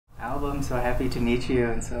Alba. I'm so happy to meet you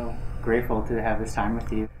and so grateful to have this time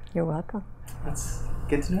with you. You're welcome. Let's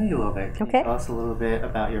get to know you a little bit. Can you tell us a little bit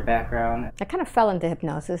about your background? I kind of fell into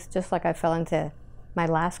hypnosis just like I fell into my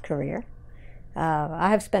last career. I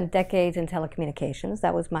have spent decades in telecommunications.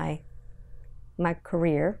 That was my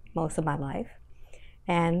career most of my life.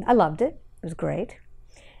 And I loved it. It was great.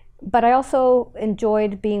 But I also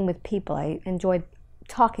enjoyed being with people. I enjoyed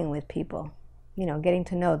talking with people, you know, getting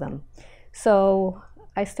to know them. So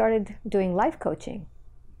I started doing life coaching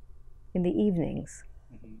in the evenings.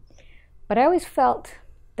 But I always felt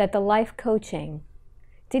that the life coaching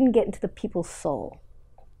didn't get into the people's soul.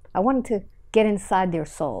 I wanted to get inside their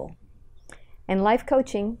soul. And life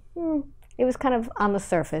coaching, it was kind of on the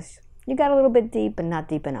surface. You got a little bit deep, but not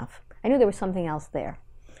deep enough. I knew there was something else there.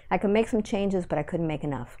 I could make some changes, but I couldn't make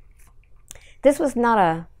enough. This was not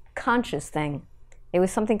a conscious thing. It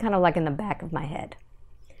was something kind of like in the back of my head.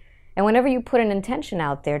 And whenever you put an intention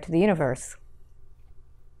out there to the universe,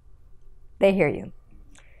 they hear you.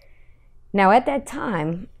 Now at that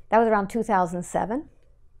time, that was around 2007,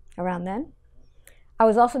 around then, I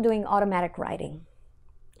was also doing automatic writing.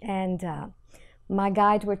 And my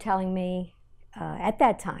guides were telling me at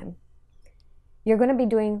that time, you're going to be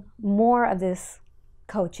doing more of this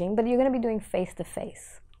coaching, but you're going to be doing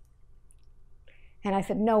face-to-face. And I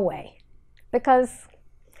said, no way. Because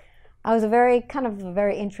I was a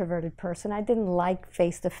very introverted person. I didn't like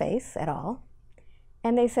face-to-face at all.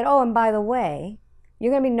 And they said, oh, and by the way,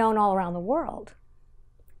 you're going to be known all around the world.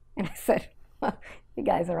 And I said, well, you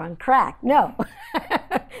guys are on crack. No,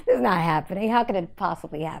 this is not happening. How could it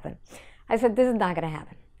possibly happen? I said, this is not going to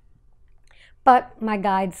happen. But my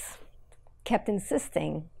guides kept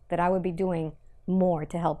insisting that I would be doing more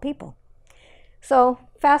to help people. So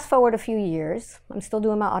fast forward a few years, I'm still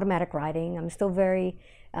doing my automatic writing. I'm still very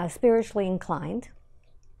spiritually inclined.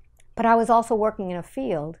 But I was also working in a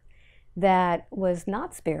field that was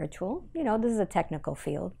not spiritual. You know, this is a technical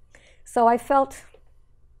field. So I felt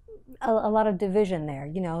a lot of division there,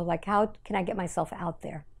 you know, like how can I get myself out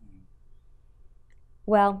there?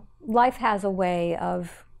 Well, life has a way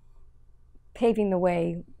of paving the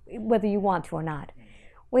way, whether you want to or not.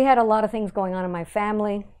 We had a lot of things going on in my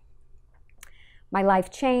family. My life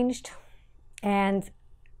changed, and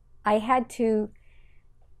I had to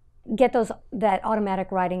get that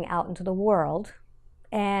automatic writing out into the world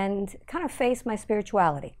and kind of face my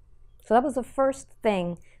spirituality. So that was the first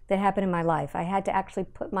thing that happened in my life. I had to actually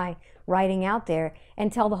put my writing out there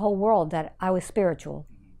and tell the whole world that I was spiritual,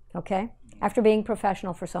 okay? After being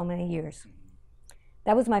professional for so many years.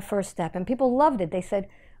 That was my first step, and people loved it. They said,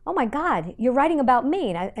 oh my God, you're writing about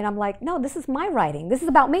me. And I'm like, no, this is my writing. This is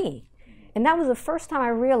about me. And that was the first time I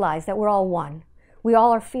realized that we're all one. We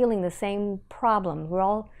all are feeling the same problem. We're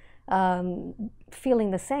all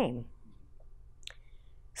feeling the same.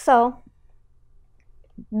 So,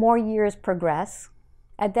 more years progress.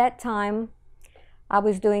 At that time, I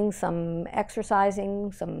was doing some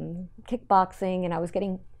exercising, some kickboxing, and I was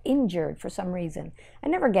getting injured for some reason. I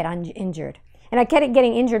never get injured. And I kept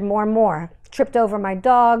getting injured more and more. Tripped over my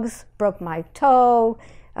dogs, broke my toe,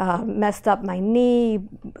 messed up my knee,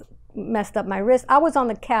 messed up my wrist. I was on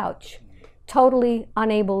the couch, totally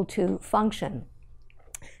unable to function.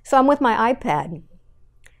 So I'm with my iPad,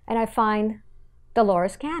 and I find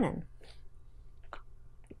Dolores Cannon.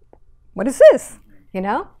 What is this? You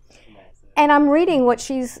know? And I'm reading what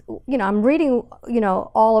she's, I'm reading,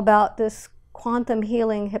 all about this quantum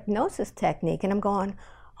healing hypnosis technique, and I'm going,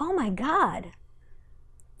 oh my God,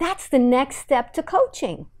 that's the next step to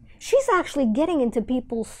coaching. She's actually getting into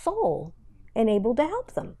people's soul and able to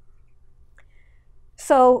help them.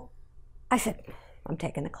 So I said, I'm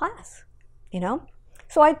taking the class,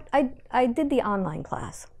 So I did the online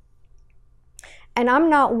class. And I'm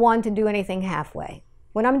not one to do anything halfway.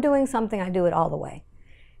 When I'm doing something, I do it all the way.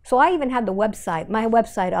 So I even had my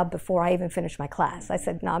website up before I even finished my class. I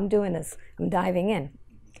said, no, I'm doing this. I'm diving in.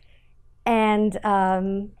 And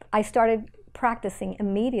I started practicing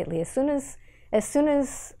immediately. As soon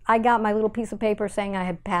as I got my little piece of paper saying I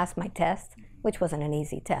had passed my test, which wasn't an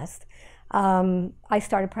easy test, I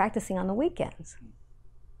started practicing on the weekends.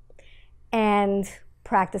 And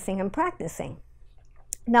practicing and practicing.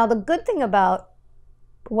 Now, the good thing about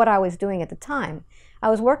what I was doing at the time, I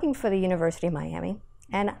was working for the University of Miami,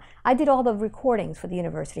 and I did all the recordings for the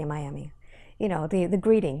University of Miami. The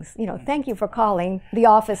greetings, thank you for calling the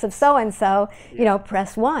office of so-and-so,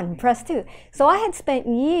 press 1, press 2. So I had spent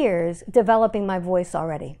years developing my voice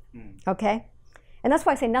already, okay? And that's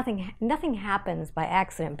why I say nothing happens by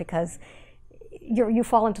accident, because you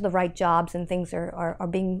fall into the right jobs and things are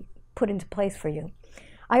being put into place for you.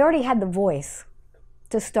 I already had the voice,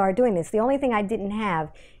 to start doing this. The only thing I didn't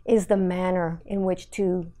have is the manner in which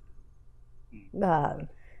to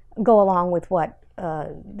go along with what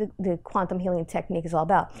the quantum healing technique is all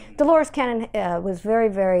about. Dolores Cannon was very,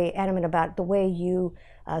 very adamant about the way you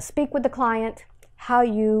speak with the client, how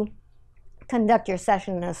you conduct your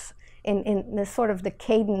sessions in the sort of the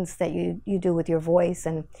cadence that you do with your voice.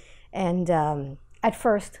 And at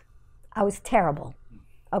first, I was terrible.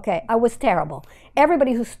 Okay, I was terrible.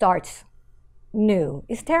 Everybody who starts new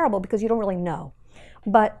is terrible because you don't really know.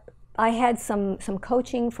 But I had some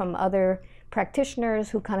coaching from other practitioners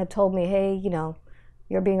who kind of told me, hey, you know,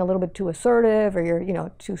 you're being a little bit too assertive, or you're, you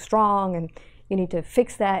know, too strong, and you need to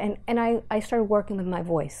fix that. And I started working with my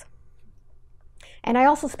voice. And I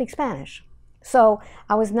also speak Spanish. So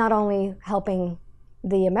I was not only helping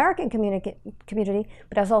the American community,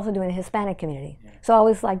 but I was also doing the Hispanic community. So I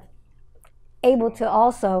was like able to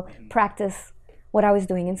also practice what I was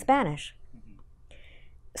doing in Spanish.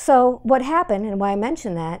 So what happened, and why I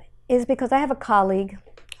mention that, is because I have a colleague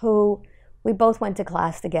who we both went to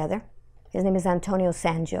class together. His name is Antonio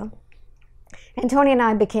Sangio. Antonio and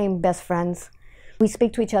I became best friends. We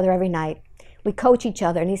speak to each other every night. We coach each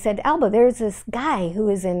other. And he said, Alba, there's this guy who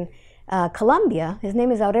is in Colombia. His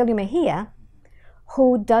name is Aurelio Meijia,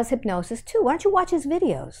 who does hypnosis too. Why don't you watch his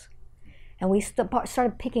videos? And we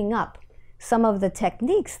started picking up some of the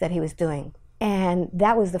techniques that he was doing. And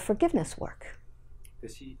that was the forgiveness work.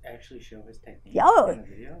 Does he actually show his technique in the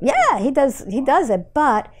video? Yeah, he does it,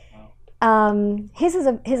 but his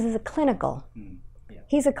is a clinical. Yeah.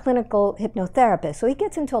 He's a clinical hypnotherapist, so he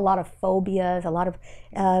gets into a lot of phobias, a lot of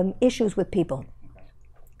issues with people. Okay.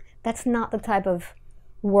 That's not the type of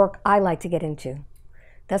work I like to get into.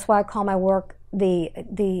 That's why I call my work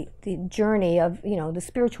the journey of, you know, the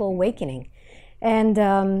spiritual awakening.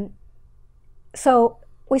 And so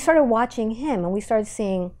we started watching him, and we started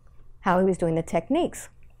seeing how he was doing the techniques.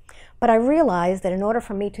 But I realized that in order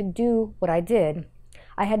for me to do what I did,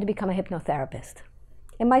 I had to become a hypnotherapist.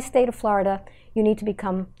 In my state of Florida, you need to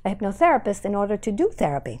become a hypnotherapist in order to do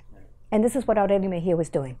therapy. And this is what Aurelio Meijia was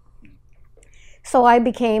doing. So I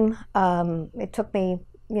became, it took me,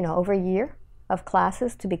 you know, over a year of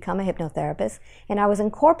classes to become a hypnotherapist. And I was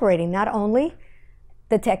incorporating not only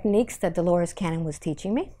the techniques that Dolores Cannon was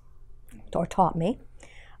teaching me, or taught me,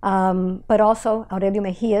 but also Aurelio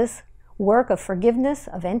Meijia's work of forgiveness,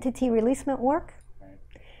 of entity releasement work,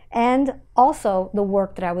 and also the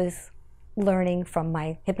work that I was learning from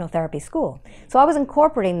my hypnotherapy school. So I was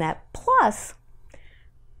incorporating that. Plus,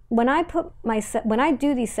 when I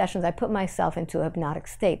do these sessions, I put myself into a hypnotic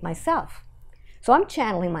state myself. So I'm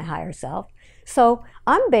channeling my higher self. So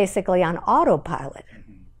I'm basically on autopilot.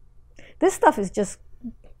 This stuff is just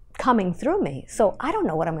coming through me. So I don't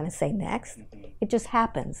know what I'm going to say next. It just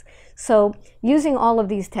happens. So using all of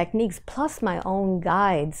these techniques, plus my own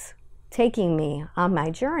guides taking me on my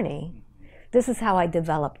journey, this is how I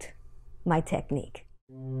developed my technique.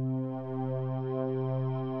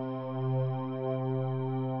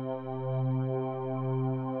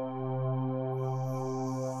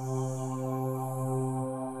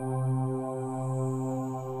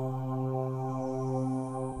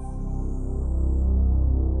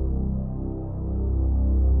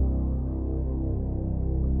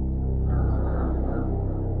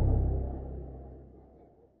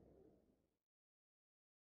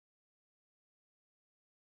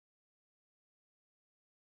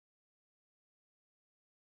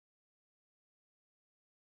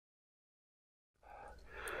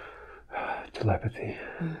 Telepathy.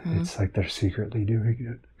 It's like they're secretly doing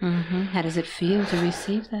it. How does it feel to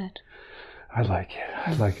receive that? I like it.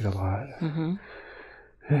 I like it a lot.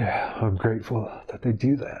 Yeah, I'm grateful that they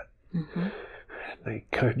do that. And they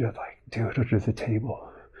kind of like do it under the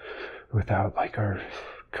table without like our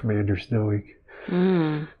commanders knowing.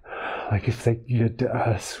 Like if they get to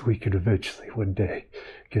us, we could eventually one day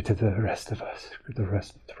get to the rest of us, or the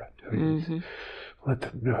rest of the reptilians. Let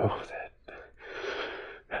them know that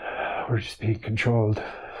we're just being controlled.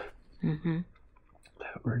 That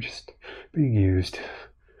we're just being used.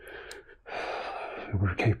 And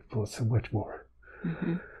we're capable of so much more.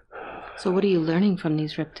 So what are you learning from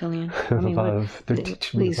these reptilians? I mean, love. They're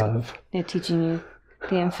teaching me love. They're teaching you.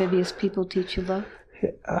 The amphibious people teach you love?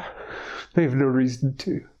 Yeah. They have no reason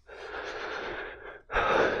to.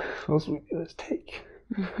 All we do is take.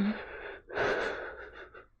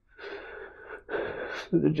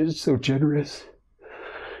 They're just so generous.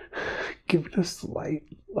 Giving us light,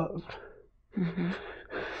 love.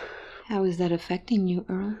 How is that affecting you,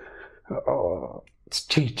 Earl? Oh, it's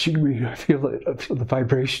changing me. I feel it. I feel the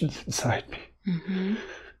vibrations inside me.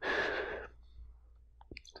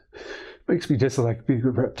 Makes me dislike being a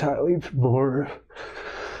reptile even more.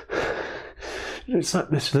 it's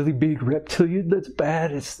not necessarily being reptilian that's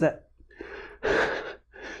bad. It's that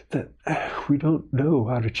we don't know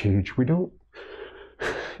how to change. We don't.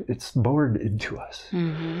 It's born into us.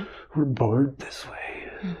 Mm-hmm. We're born this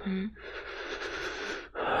way. Mm-hmm.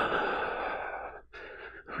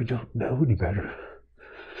 We don't know any better.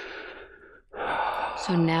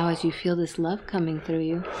 So now as you feel this love coming through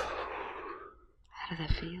you, how does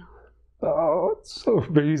that feel? Oh, it's so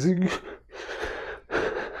amazing.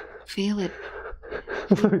 Feel it.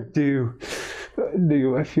 I do.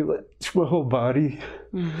 I feel it through my whole body.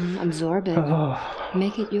 Mm-hmm. Absorb it. Oh.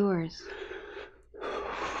 Make it yours.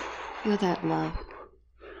 Feel that love.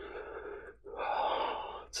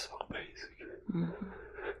 Oh, it's so amazing. Mm-hmm.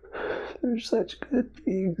 They're such good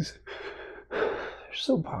things. They're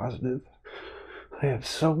so positive. I have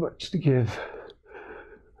so much to give.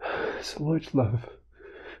 So much love.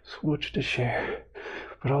 So much to share.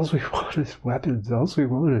 But all we want is weapons. All we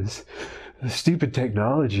want is the stupid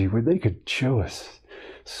technology when they could show us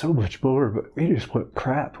so much more. But we just want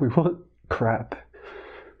crap. We want crap.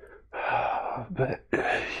 But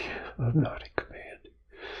I'm not in command.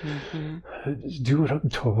 Mm-hmm. I just do what I'm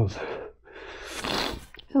told.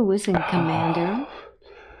 Who is in command, Earl?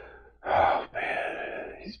 Oh,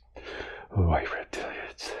 man. These white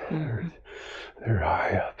reptilians. Mm-hmm. They're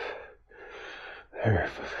high up.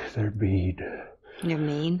 They're mean. They're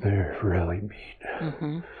mean? They're really mean.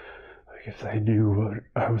 Mm-hmm. Like if they knew what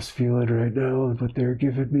I was feeling right now and what they're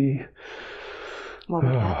giving me, what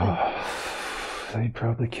would happen? They'd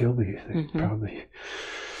probably kill me. They'd kill me.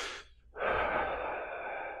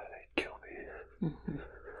 Mm-hmm.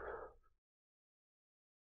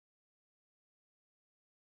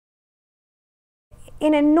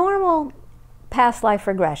 In a normal past life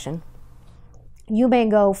regression, you may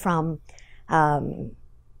go from, like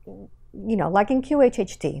in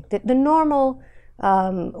QHHT, the normal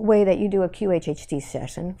way that you do a QHHT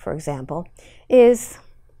session, for example, is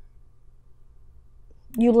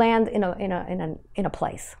you land in a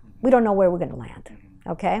place. We don't know where we're going to land,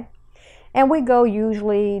 okay? And we go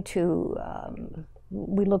usually to,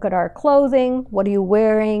 we look at our clothing. What are you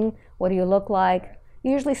wearing? What do you look like?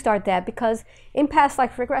 You usually start that because in past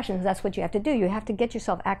life regressions, that's what you have to do. You have to get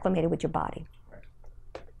yourself acclimated with your body.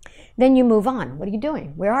 Then you move on. What are you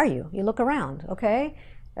doing? Where are you? You look around, okay?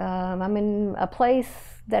 I'm in a place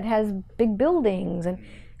that has big buildings. And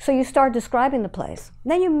so you start describing the place.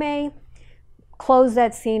 Then you may close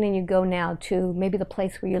that scene and you go now to maybe the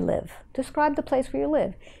place where you live. Describe the place where you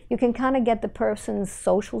live. You can kind of get the person's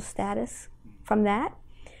social status from that.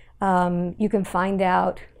 You can find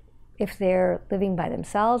out if they're living by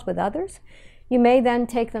themselves with others. You may then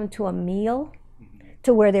take them to a meal,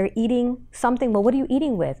 to where they're eating something. Well, what are you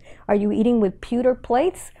eating with? Are you eating with pewter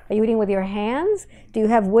plates? Are you eating with your hands? Do you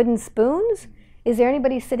have wooden spoons? Is there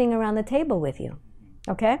anybody sitting around the table with you?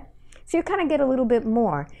 Okay? So you kind of get a little bit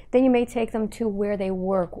more. Then you may take them to where they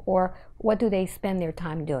work or what do they spend their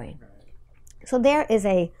time doing. So there is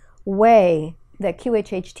a way that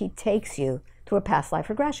QHHT takes you through a past life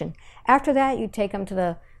regression. After that, you take them to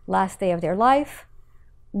the last day of their life.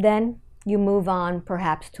 Then you move on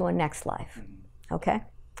perhaps to a next life. Okay?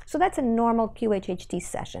 So that's a normal QHHT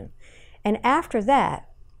session. And after that,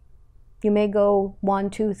 you may go 1,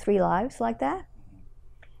 2, 3 lives like that.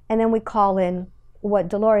 And then we call in what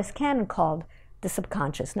Dolores Cannon called the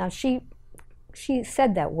subconscious. Now, she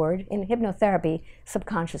said that word. In hypnotherapy,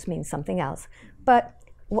 subconscious means something else. But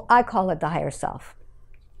I call it the higher self.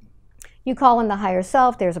 You call in the higher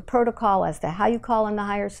self. There's a protocol as to how you call in the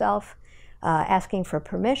higher self, asking for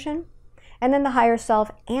permission. And then the higher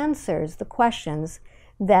self answers the questions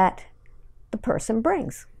that the person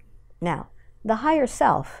brings. Now, the higher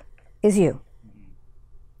self is you.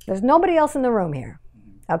 There's nobody else in the room here,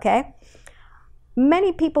 okay?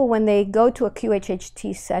 Many people, when they go to a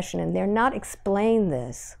QHHT session and they're not explained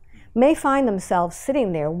this, may find themselves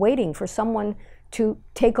sitting there waiting for someone to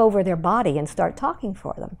take over their body and start talking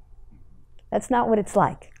for them. That's not what it's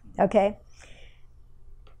like, okay?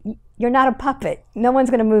 You're not a puppet. No one's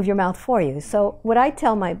going to move your mouth for you. So what I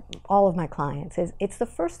tell all of my clients is it's the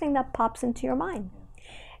first thing that pops into your mind.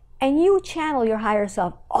 And you channel your higher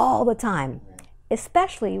self all the time,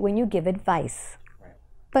 especially when you give advice.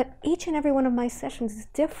 But each and every one of my sessions is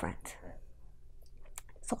different.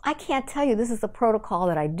 So I can't tell you this is the protocol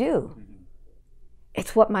that I do.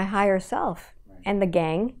 It's what my higher self and the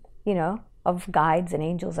gang, of guides and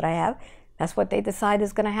angels that I have, that's what they decide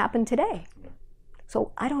is going to happen today.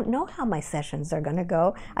 So I don't know how my sessions are going to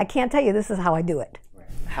go. I can't tell you this is how I do it.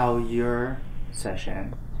 How your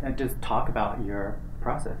session, and just talk about your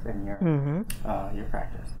process and your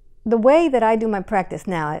practice. The way that I do my practice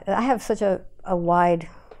now, I have such a wide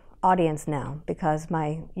audience now because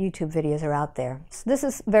my YouTube videos are out there. So this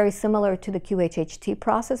is very similar to the QHHT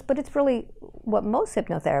process, but it's really what most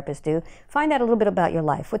hypnotherapists do. Find out a little bit about your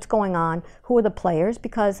life, what's going on, who are the players,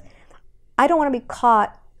 because I don't want to be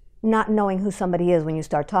caught not knowing who somebody is when you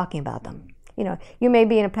start talking about them. You know, you may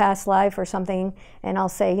be in a past life or something, and I'll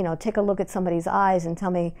say, you know, take a look at somebody's eyes and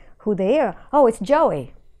tell me who they are. Oh, it's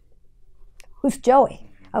Joey. Who's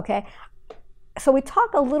Joey? Okay. So we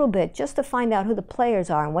talk a little bit just to find out who the players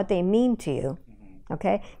are and what they mean to you.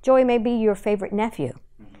 Okay. Joey may be your favorite nephew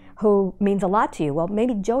who means a lot to you. Well,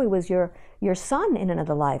 maybe Joey was your son in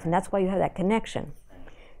another life, and that's why you have that connection.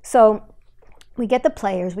 So we get the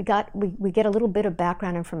players, we get a little bit of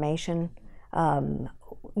background information,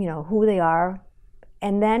 you know, who they are,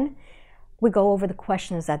 and then we go over the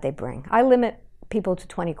questions that they bring. I limit people to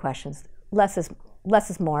 20 questions. Less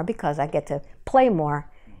is more because I get to play more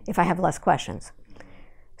if I have less questions.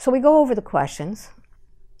 So we go over the questions,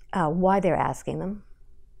 why they're asking them,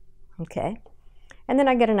 okay? And then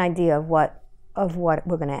I get an idea of what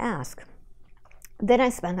we're going to ask. Then I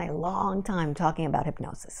spend a long time talking about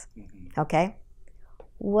hypnosis, okay?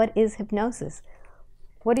 What is hypnosis?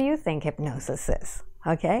 What do you think hypnosis is?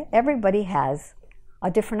 Okay? Everybody has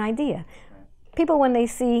a different idea. People, when they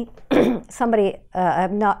see somebody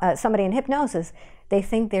in hypnosis, they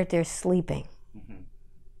think they're sleeping.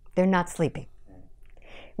 They're not sleeping.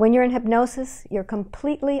 When you're in hypnosis, you're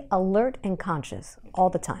completely alert and conscious all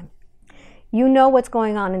the time. You know what's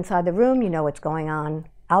going on inside the room. You know what's going on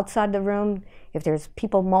outside the room. If there's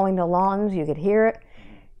people mowing the lawns, you could hear it.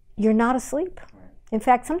 You're not asleep. In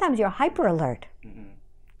fact, sometimes you're hyper alert.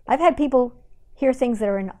 I've had people hear things that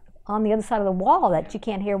are on the other side of the wall that you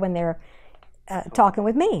can't hear when they're talking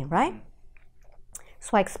with me, right?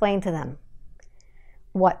 So I explain to them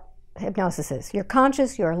what hypnosis is. You're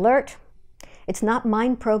conscious, you're alert. It's not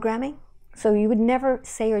mind programming, so you would never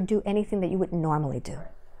say or do anything that you wouldn't normally do,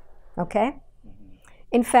 okay?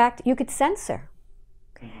 In fact, you could censor.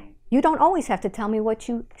 You don't always have to tell me what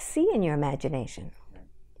you see in your imagination,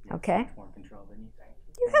 okay? More control than you think.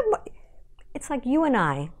 You have more, it's like you and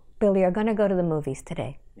I, Billy, are going to go to the movies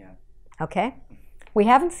today, okay? We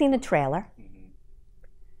haven't seen the trailer,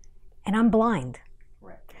 and I'm blind.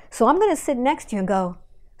 So I'm going to sit next to you and go,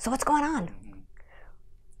 so what's going on?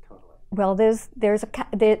 Well, there's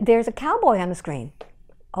a cowboy on the screen.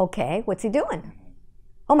 Okay, what's he doing?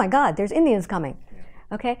 Oh my God, there's Indians coming.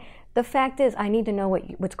 Okay, the fact is I need to know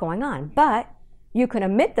what's going on, but you can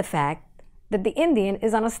omit the fact that the Indian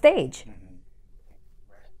is on a stage,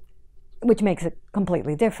 which makes it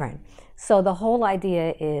completely different. So the whole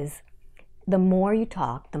idea is the more you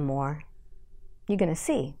talk, the more you're going to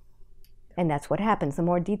see. And that's what happens, the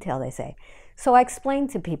more detail they say. So I explain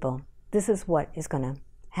to people, this is what is going to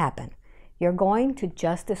happen. You're going to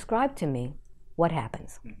just describe to me what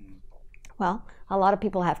happens. Well, a lot of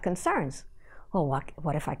people have concerns. Well,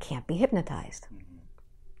 what if I can't be hypnotized?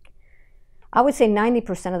 I would say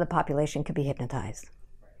 90% of the population could be hypnotized.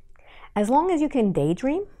 As long as you can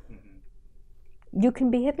daydream, you can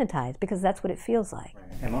be hypnotized because that's what it feels like.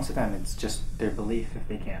 And most of the time it's just their belief if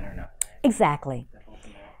they can or not. Exactly.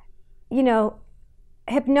 You know,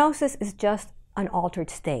 hypnosis is just an altered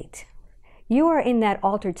state. You are in that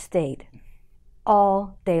altered state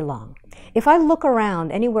all day long. If I look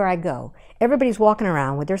around anywhere I go, everybody's walking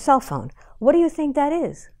around with their cell phone. What do you think that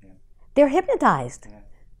is? They're hypnotized.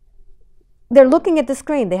 They're looking at the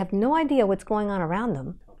screen. They have no idea what's going on around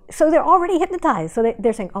them. So they're already hypnotized. So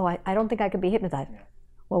they're saying, oh, I don't think I could be hypnotized.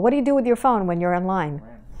 Well, what do you do with your phone when you're online?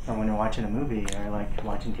 Or when you're watching a movie or like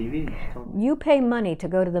watching TV. You pay money to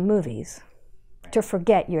go to the movies to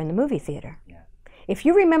forget you're in the movie theater. If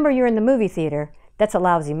you remember you're in the movie theater, that's a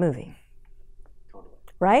lousy movie.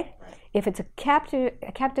 Right? If it's a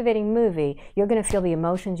captivating movie, you're going to feel the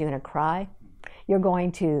emotions, you're going to cry, you're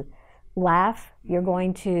going to laugh, you're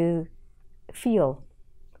going to feel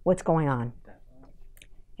what's going on.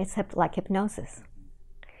 It's like hypnosis.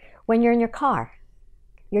 When you're in your car,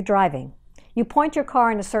 you're driving, you point your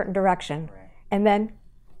car in a certain direction, and then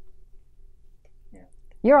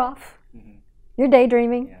you're off. You're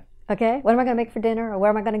daydreaming. Okay, what am I going to make for dinner? Or where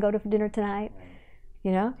am I going to go to for dinner tonight?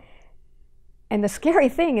 You know? And the scary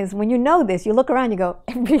thing is when you know this, you look around, you go,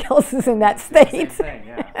 everybody else is in that state.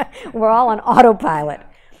 We're all on autopilot.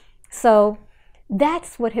 So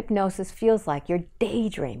that's what hypnosis feels like. You're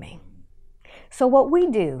daydreaming. So what we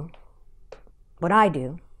do, what I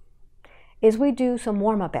do, is we do some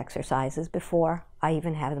warm-up exercises before I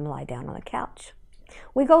even have them lie down on the couch.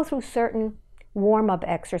 We go through certain warm-up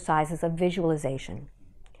exercises of visualization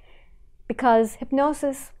because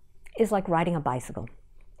hypnosis is like riding a bicycle.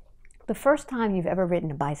 The first time you've ever ridden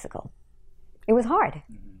a bicycle, it was hard.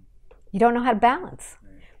 You don't know how to balance.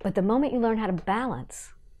 But the moment you learn how to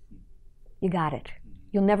balance, you got it.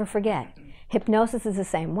 You'll never forget. Hypnosis is the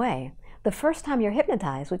same way. The first time you're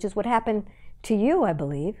hypnotized, which is what happened to you, I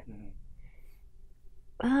believe,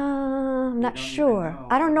 I'm not sure.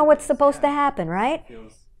 I don't know what's supposed to happen, right? It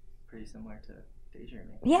feels pretty similar to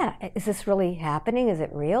daydreaming. Yeah, is this really happening? Is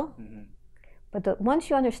it real? But once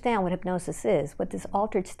you understand what hypnosis is, what this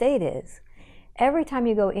altered state is, every time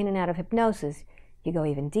you go in and out of hypnosis, you go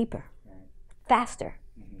even deeper, faster.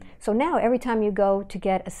 So now every time you go to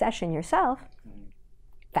get a session yourself,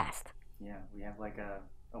 fast. Yeah, we have like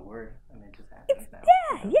a word, and it just happens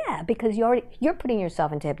now. Yeah, because you're putting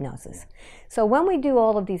yourself into hypnosis. So when we do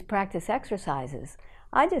all of these practice exercises,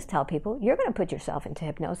 I just tell people, you're going to put yourself into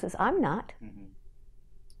hypnosis. I'm not.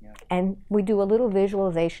 And we do a little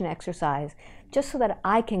visualization exercise just so that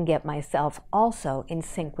I can get myself also in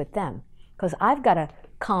sync with them. Because I've got to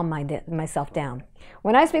calm myself down.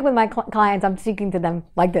 When I speak with my clients, I'm speaking to them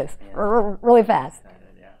like this, really fast.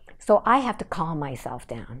 So I have to calm myself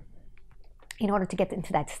down in order to get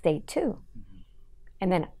into that state too.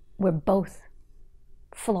 And then we're both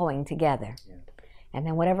flowing together. And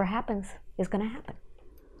then whatever happens is going to happen.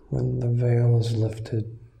 When the veil is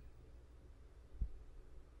lifted,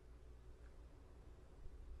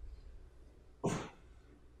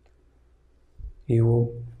 you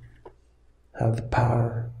will have the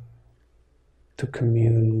power to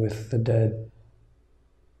commune with the dead.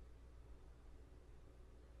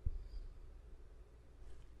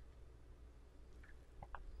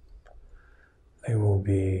 They will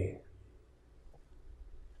be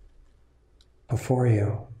before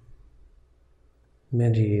you,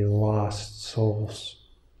 many lost souls,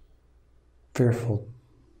 fearful,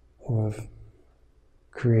 who have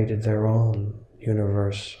created their own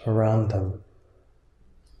universe around them.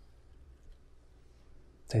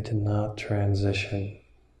 They did not transition.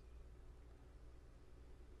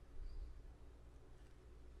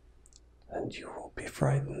 And you will be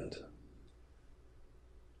frightened.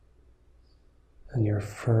 And your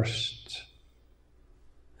first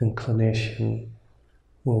inclination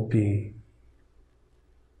will be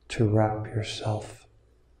to wrap yourself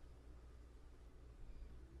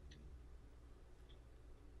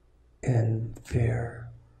in fear.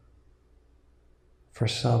 For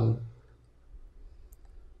some,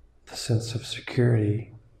 the sense of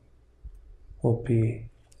security will be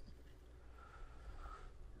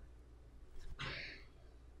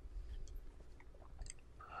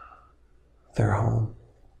their home,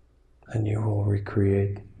 and you will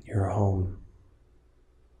recreate your home.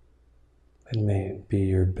 It may be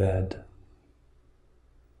your bed.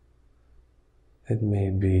 It may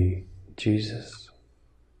be Jesus.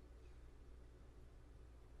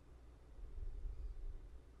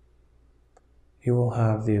 You will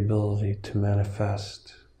have the ability to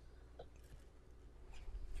manifest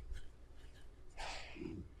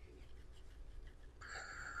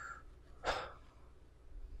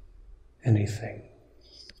anything.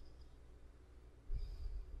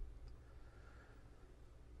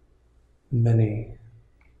 Many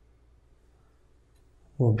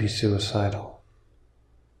will be suicidal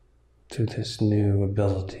to this new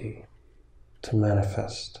ability to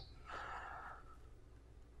manifest.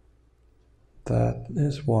 That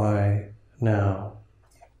is why now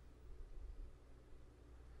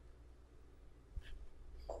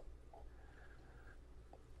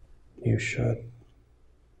you should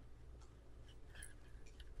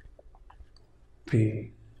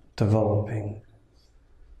be developing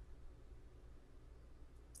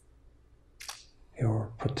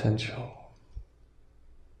your potential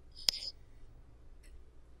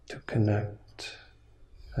to connect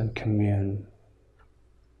and commune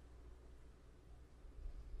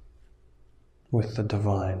with the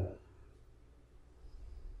divine.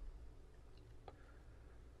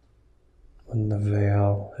 When the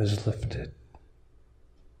veil is lifted,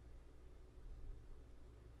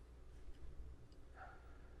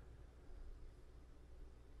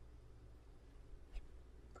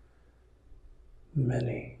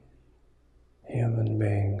 many human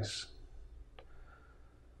beings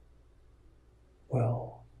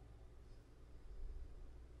will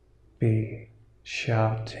be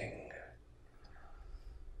shouting.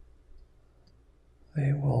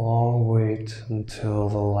 They will all wait until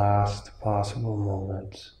the last possible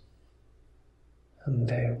moment, and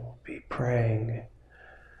they will be praying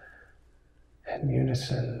in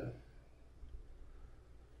unison.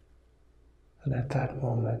 And at that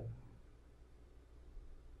moment,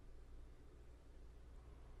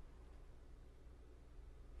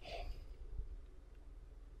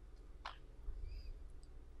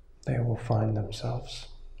 they will find themselves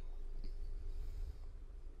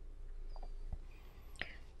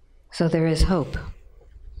So there is hope.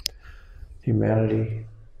 Humanity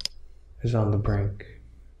is on the brink.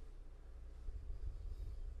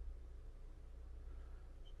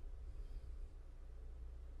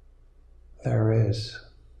 There is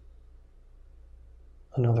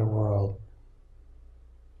another world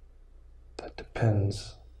that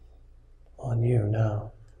depends on you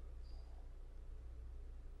now.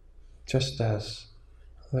 Just as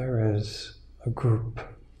there is a group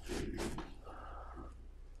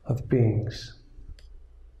of beings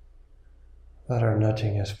that are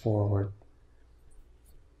nudging us forward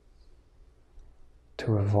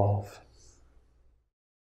to evolve.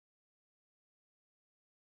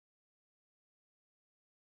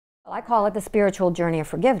 I call it the spiritual journey of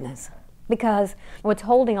forgiveness, because what's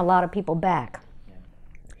holding a lot of people back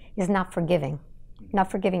is not forgiving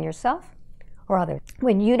yourself or others.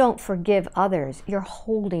 When you don't forgive others, you're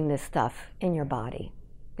holding this stuff in your body,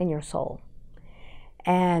 in your soul.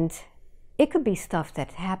 And it could be stuff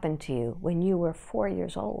that happened to you when you were 4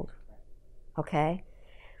 years old, okay?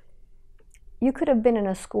 You could have been in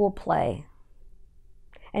a school play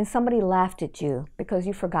and somebody laughed at you because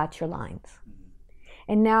you forgot your lines.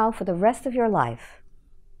 And now for the rest of your life,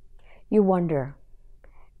 you wonder,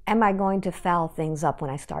 am I going to foul things up when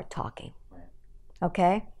I start talking?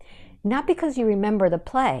 Okay? Not because you remember the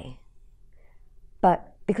play,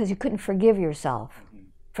 but because you couldn't forgive yourself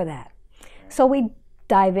for that. So we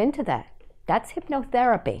dive into that. That's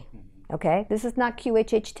hypnotherapy. Okay? This is not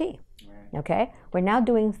QHHT. Okay? We're now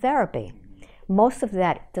doing therapy. Most of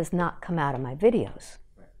that does not come out of my videos.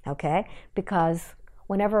 Okay? Because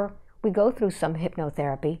whenever we go through some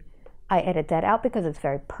hypnotherapy, I edit that out because it's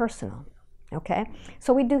very personal, okay?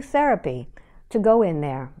 So we do therapy to go in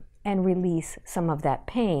there and release some of that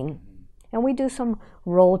pain. And we do some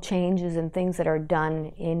role changes and things that are done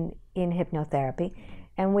in hypnotherapy,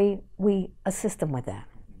 and we assist them with that.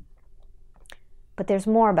 But there's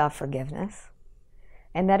more about forgiveness,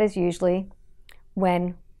 and that is usually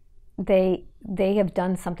when they have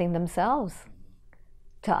done something themselves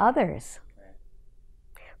to others.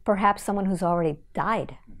 Perhaps someone who's already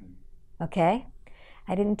died, okay?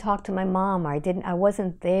 I didn't talk to my mom, or I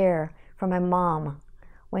wasn't there for my mom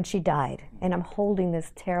when she died, and I'm holding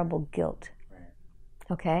this terrible guilt,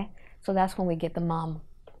 okay? So that's when we get the mom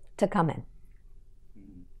to come in.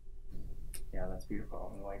 Yeah, that's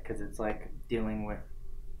beautiful, like, because it's like dealing with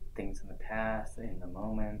things in the past, in the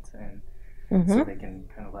moment, and so they can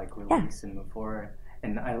kind of like release and move forward.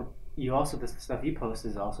 And you also, the stuff you post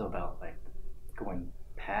is also about like going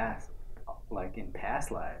past, like in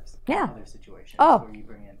past lives, other situations where you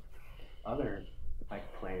bring in other like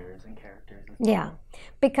players and characters and stuff.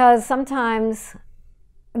 Because sometimes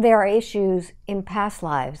there are issues in past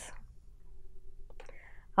lives.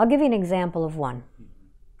 I'll give you an example of one.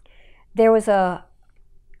 There was a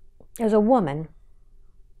woman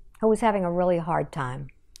who was having a really hard time,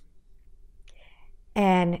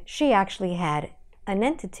 and she actually had an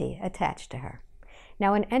entity attached to her.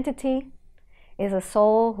 Now, an entity is a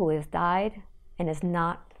soul who has died and has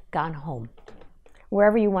not gone home,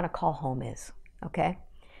 wherever you want to call home is, okay?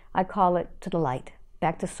 I call it to the light,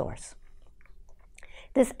 back to source.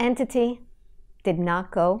 This entity did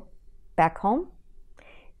not go back home.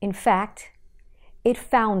 In fact, it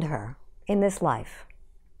found her in this life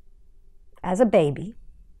as a baby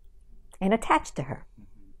and attached to her.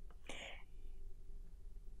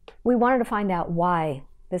 We wanted to find out why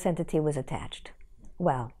this entity was attached.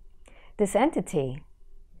 Well, this entity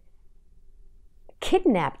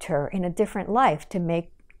kidnapped her in a different life to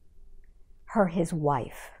make her his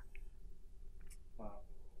wife. Wow.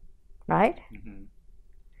 Right?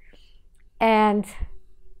 And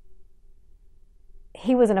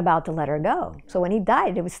he wasn't about to let her go. So when he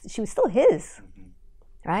died, she was still his.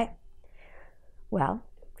 Right? Well,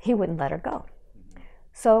 he wouldn't let her go.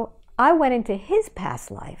 So I went into his past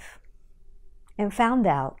life and found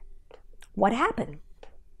out what happened.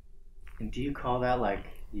 And do you call that like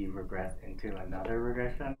you regress into another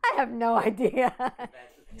regression? I have no idea.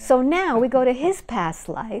 So now we go to his past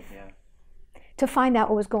life to find out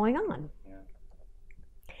what was going on.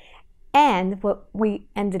 And what we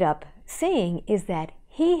ended up seeing is that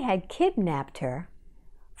he had kidnapped her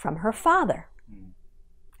from her father.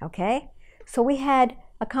 Okay? So we had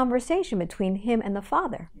a conversation between him and the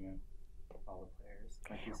father. All the players,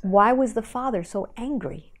 like you said. Why was the father so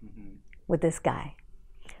angry with this guy?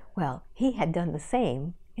 Well, he had done the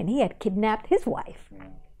same, and he had kidnapped his wife,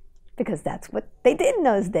 because that's what they did in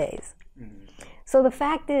those days. So the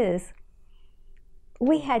fact is,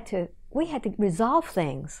 we had to resolve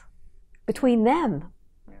things between them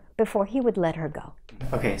before he would let her go.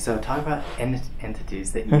 Okay, so talk about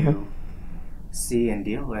entities that you see and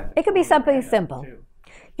deal with. It could be something simple.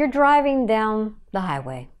 You're driving down the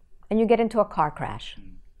highway and you get into a car crash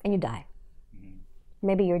and you die.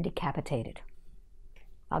 Maybe you're decapitated.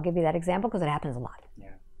 I'll give you that example because it happens a lot.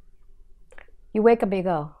 Yeah. You wake up and you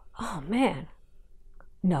go, oh man,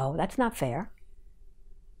 no, that's not fair.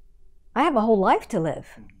 I have a whole life to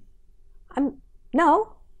live.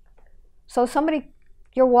 No. So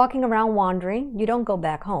you're walking around wandering, you don't go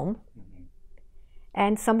back home,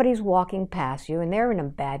 and somebody's walking past you and they're in a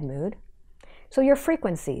bad mood. So your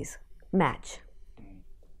frequencies match.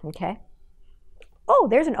 Okay? Oh,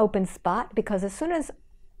 there's an open spot, because as soon as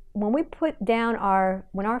when we put down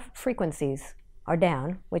when our frequencies are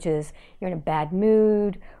down, which is you're in a bad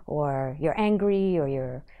mood, or you're angry, or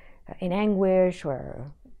you're in anguish,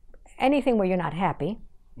 or anything where you're not happy,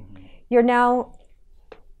 you're now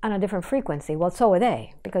on a different frequency. Well, so are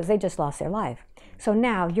they, because they just lost their life. So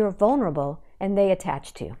now you're vulnerable and they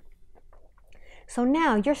attach to you. So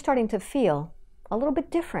now you're starting to feel a little bit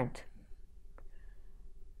different.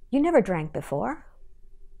 You never drank before.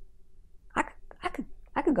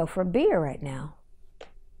 I could go for a beer right now.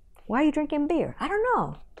 Why are you drinking beer? I don't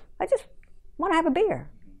know. I just want to have a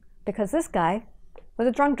beer. Because this guy was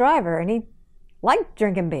a drunk driver and he liked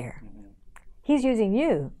drinking beer. He's using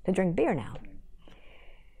you to drink beer now.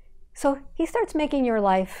 So he starts making your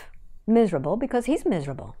life miserable because he's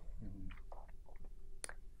miserable.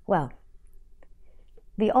 Well,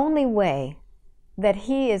 the only way that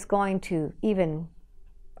he is going to even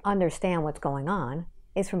understand what's going on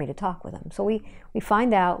is for me to talk with him. So we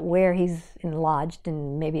find out where he's lodged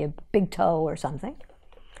in maybe a big toe or something.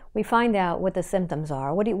 We find out what the symptoms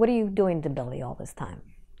are. What are you doing to Billy all this time?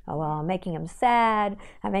 Oh, well, I'm making him sad.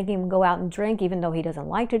 I'm making him go out and drink even though he doesn't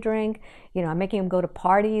like to drink. You know, I'm making him go to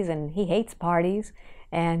parties and he hates parties.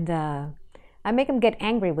 And I make him get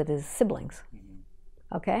angry with his siblings.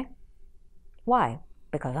 Okay? Why?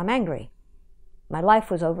 Because I'm angry. My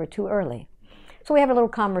life was over too early. So we have a little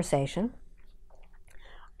conversation.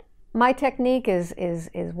 My technique is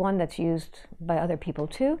one that's used by other people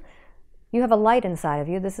too. You have a light inside of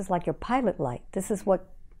you. This is like your pilot light. This is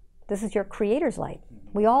your creator's light.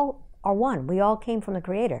 We all are one. We all came from the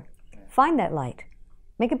creator. Find that light.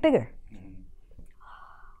 Make it bigger.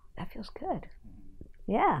 That feels good.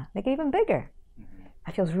 Yeah, make it even bigger.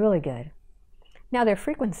 That feels really good. Now their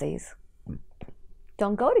frequencies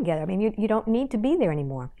don't go together. I mean, you don't need to be there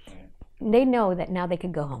anymore. They know that now they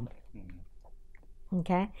can go home.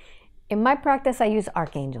 Okay? In my practice, I use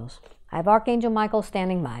archangels. I have Archangel Michael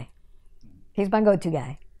standing by. He's my go-to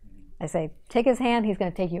guy. I say, take his hand, he's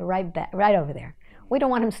going to take you right back, right over there. We don't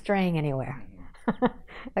want him straying anywhere.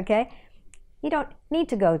 Okay? You don't need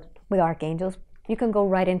to go with archangels. You can go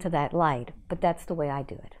right into that light, but that's the way I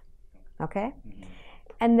do it. Okay?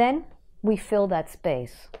 And then we fill that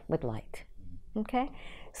space with light. Okay?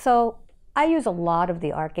 So I use a lot of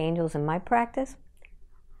the archangels in my practice.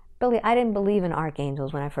 Billy, I didn't believe in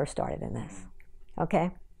archangels when I first started in this.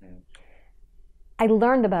 Okay? I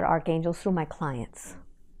learned about archangels through my clients.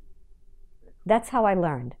 That's how I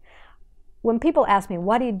learned. When people ask me,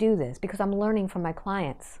 why do you do this? Because I'm learning from my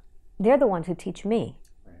clients. They're the ones who teach me.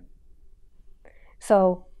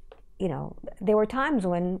 So, you know, there were times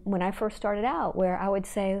when I first started out where I would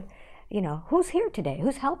say, you know, who's here today?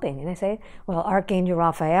 Who's helping? And they say, well, Archangel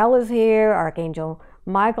Raphael is here, Archangel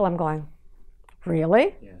Michael. I'm going,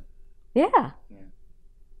 really? Yeah.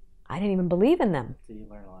 I didn't even believe in them. So you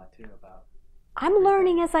learn a lot too about... I'm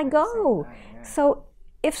learning as I go. So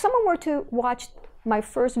if someone were to watch my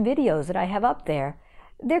first videos that I have up there,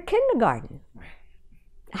 they're kindergarten.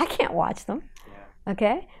 I can't watch them.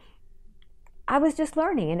 Okay? I was just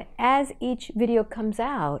learning, and as each video comes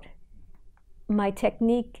out, my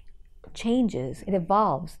technique changes, it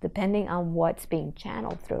evolves depending on what's being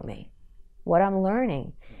channeled through me, what I'm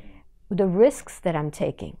learning, the risks that I'm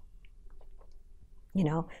taking. You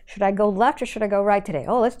know, should I go left or should I go right today?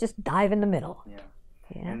 Oh, let's just dive in the middle.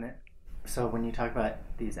 And so when you talk about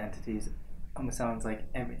these entities, it almost sounds like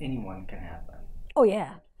anyone can have them. Oh,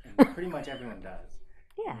 yeah. And pretty much everyone does.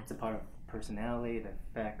 Yeah. It's a part of personality that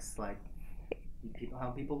affects like how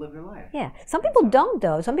people live their life. Yeah. Some people don't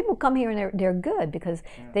though. Some people come here and they're good because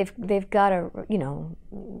they've got a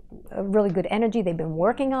really good energy. They've been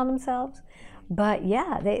working on themselves. But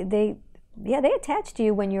yeah, they attach to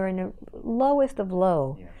you when you're in the lowest of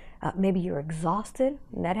low. Maybe you're exhausted.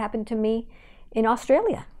 And that happened to me in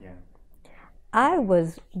Australia. I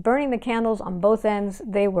was burning the candles on both ends.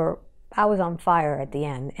 I was on fire at the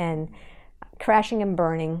end and crashing and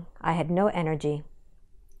burning. I had no energy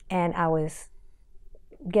and I was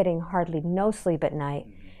getting hardly no sleep at night.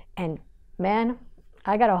 And man,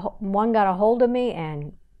 one got a hold of me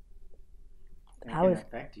and It can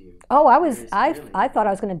affect you. Oh, I thought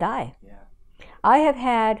I was going to die. Yeah. I have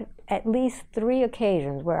had at least 3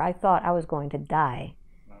 occasions where I thought I was going to die.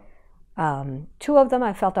 Wow. 2 of them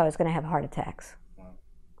I felt I was going to have heart attacks. Wow.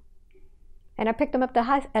 And I picked them up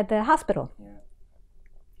at the hospital. Yeah.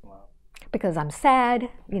 Wow. Because I'm sad,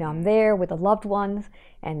 you know, I'm there with the loved ones,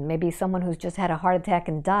 and maybe someone who's just had a heart attack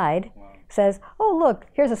and died says, oh, look,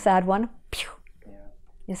 here's a sad one. Pew. Yeah.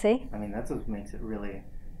 You see? I mean, that's what makes it really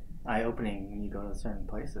eye-opening when you go to certain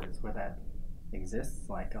places where that exists,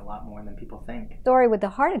 like a lot more than people think. The story with the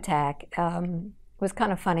heart attack was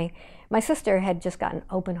kind of funny. My sister had just gotten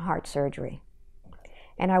open heart surgery,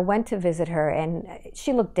 and I went to visit her, and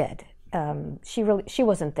she looked dead. She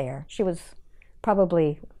wasn't there. She was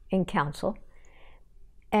probably in counsel,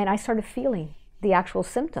 and I started feeling the actual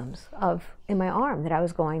symptoms in my arm that I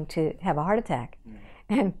was going to have a heart attack,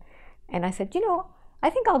 and I said, you know, I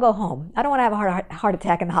think I'll go home. I don't want to have a heart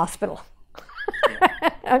attack in the hospital.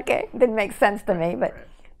 Okay, didn't make sense to me, but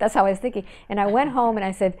that's how I was thinking. And I went home and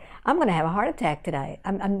I said, I'm going to have a heart attack today.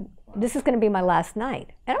 This is going to be my last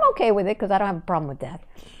night. And I'm okay with it because I don't have a problem with death.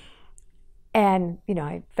 And, you know,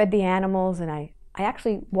 I fed the animals, and I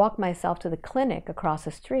actually walked myself to the clinic across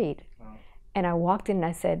the street. Wow. And I walked in and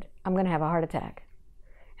I said, I'm going to have a heart attack.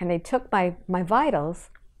 And they took my vitals.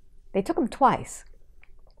 They took them twice.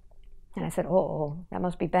 And I said, oh, that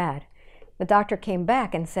must be bad. The doctor came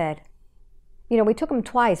back and said, you know, we took them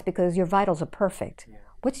twice because your vitals are perfect. Yeah.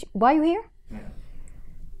 Why are you here? Yeah.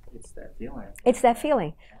 It's that feeling. It's that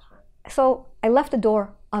feeling. That's right. So I left the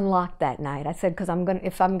door unlocked that night. I said, because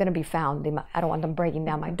if I'm gonna be found, I don't want them breaking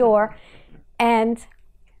down my door. And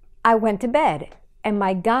I went to bed, and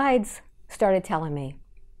my guides started telling me,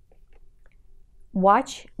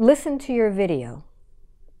 listen to your video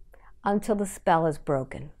until the spell is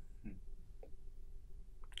broken.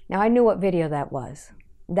 Now I knew what video that was.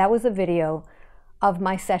 That was a video of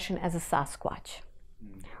my session as a Sasquatch,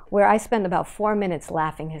 where I spent about 4 minutes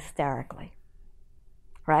laughing hysterically,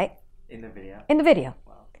 right? In the video? In the video.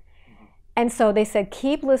 Wow. Mm-hmm. And so they said,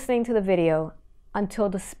 keep listening to the video until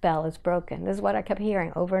the spell is broken. This is what I kept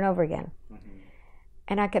hearing over and over again. Mm-hmm.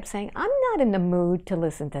 And I kept saying, I'm not in the mood to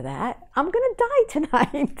listen to that. I'm going to die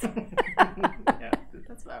tonight. Yeah,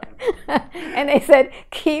 that's not And they said,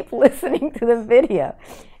 keep listening to the video.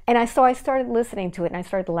 And I started listening to it, and I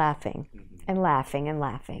started laughing. Mm-hmm. And laughing and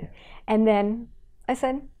laughing. Yeah. And then I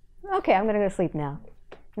said, okay, I'm going to go to sleep now.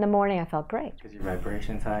 In the morning, I felt great. Because your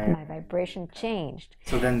vibration's higher? My vibration changed.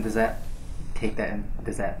 So then does that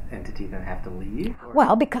entity then have to leave? Or?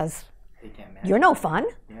 Well, because you're no fun.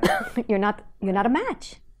 Yeah. You're not a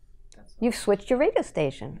match. You've switched your radio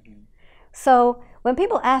station. Mm-hmm. So when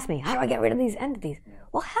people ask me, how do I get rid of these entities? Yeah.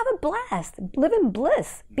 Well, have a blast. Live in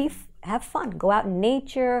bliss. Have fun. Go out in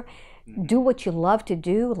nature. Do what you love to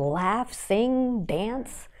do, laugh, sing,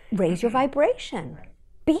 dance, raise your vibration.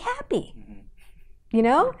 Be happy, you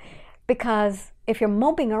know? Because if you're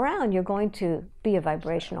moping around, you're going to be a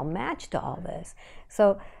vibrational match to all this.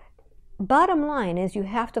 So bottom line is you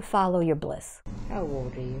have to follow your bliss. How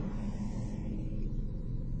old are you?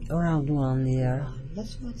 Around 1 year.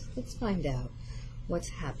 Let's find out what's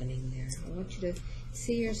happening there. I want you to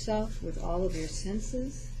see yourself with all of your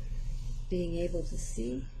senses, being able to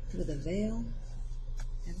see through the veil,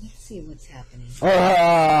 and let's see what's happening.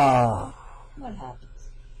 What happens?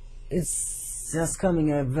 It's just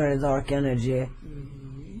coming a very dark energy.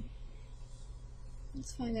 Mm-hmm.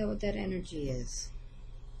 Let's find out what that energy is.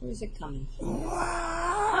 Where is it coming from?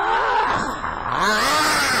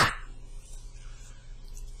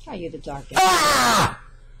 Are you the darkest?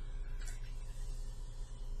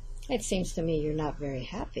 It seems to me you're not very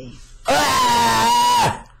happy.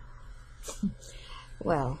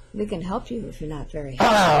 Well, we can help you if you're not very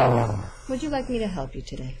happy. Would you like me to help you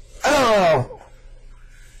today?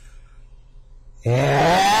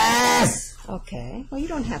 Yes! Okay. Well, you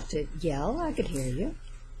don't have to yell. I could hear you.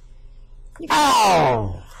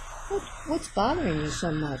 What's bothering you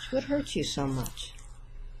so much? What hurts you so much?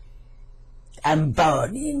 I'm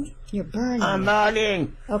burning. You're burning. I'm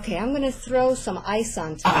burning. Okay, I'm going to throw some ice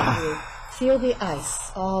on top of you. Feel the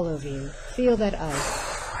ice all over you. Feel that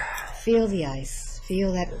ice. Feel the ice.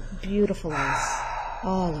 Feel that beautiful ice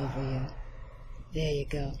all over you. There you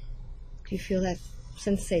go. Do you feel that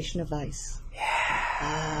sensation of ice?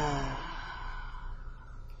 Yeah.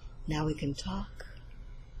 Now we can talk.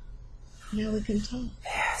 Now we can talk.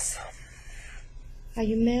 Yes. Are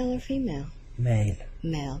you male or female? Male.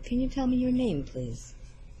 Male. Can you tell me your name, please?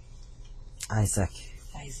 Isaac.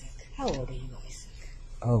 Isaac. How old are you, Isaac?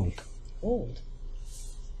 Old. Old?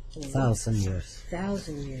 1,000 years.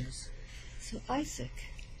 1,000 years. So, Isaac.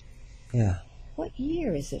 Yeah. What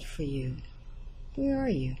year is it for you? Where are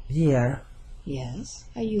you? Here. Yes.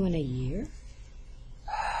 Are you in a year?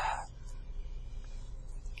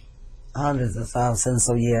 Hundreds of thousands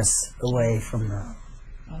of years away from now.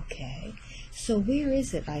 Okay. So where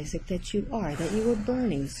is it, Isaac, that you are, that you were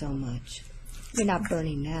burning so much? You're not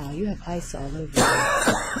burning now. You have ice all over you.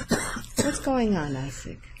 What's going on,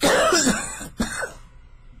 Isaac?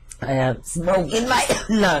 I have smoke in my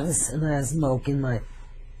lungs and I have smoke in my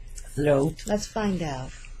throat. Let's find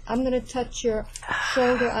out. I'm going to touch your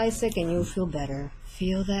shoulder, Isaac, and you'll feel better.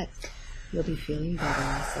 Feel that? You'll be feeling better,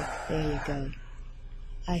 Isaac. There you go.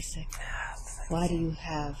 Isaac, why do you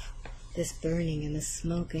have this burning and this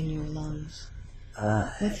smoke in your lungs?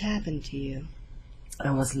 What's happened to you?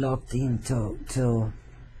 I was locked into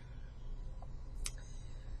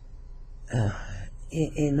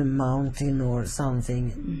in a mountain or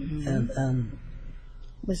something, and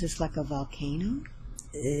was this like a volcano?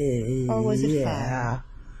 Or was it fire?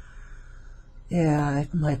 Yeah,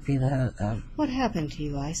 it might be that. What happened to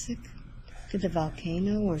you, Isaac? Did the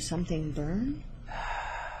volcano or something burn?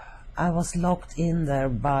 I was locked in there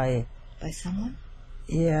by someone?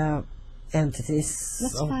 Yeah, entities.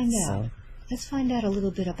 Let's find out. Let's find out a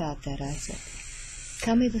little bit about that, Isaac.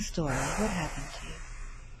 Tell me the story. What happened to you?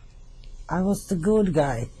 I was the good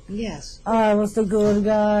guy. Yes. I was the good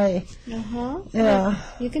guy. Uh-huh. Yeah.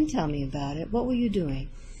 You can tell me about it. What were you doing?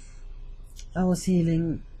 I was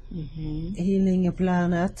healing a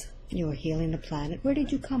planet. You were healing the planet. Where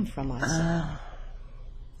did you come from, Isaac?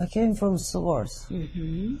 I came from Source.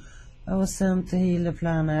 I was sent to heal the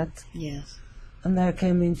planet. Yes. And there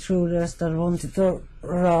came intruders that wanted to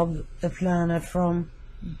rob the planet from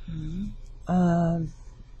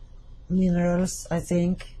minerals, I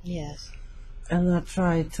think. Yes. And I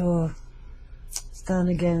tried to stand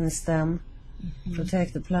against them,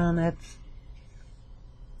 protect the planet.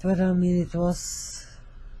 But I mean, it was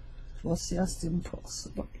just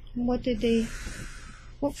impossible. What did they...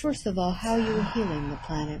 Well, first of all, how you were healing the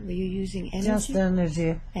planet? Were you using energy? Just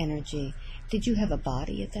energy. Energy. Did you have a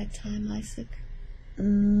body at that time, Isaac?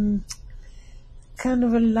 Kind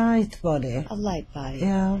of a light body. A light body.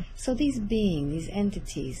 Yeah. So these beings, these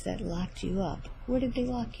entities that locked you up, where did they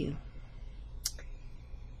lock you?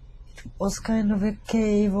 It was kind of a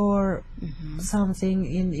cave or something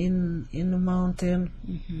in the mountain.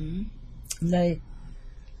 They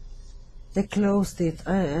closed it.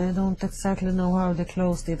 I don't exactly know how they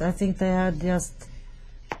closed it. I think they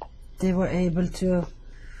were able to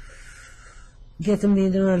get the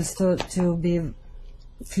minerals to be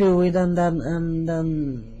fluid and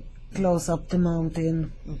then close up the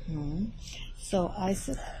mountain. So,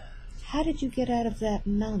 Isaac, how did you get out of that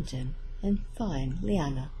mountain and find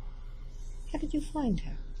Liana? How did you find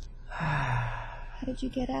her? How did you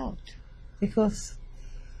get out? Because,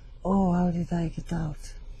 how did I get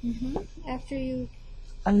out? After you...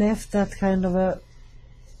 I left that kind of a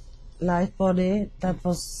light body that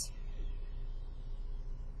was...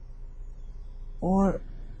 Wow.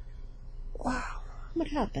 What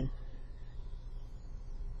happened?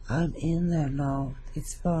 I'm in there now.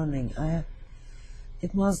 It's burning.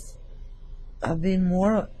 It must have been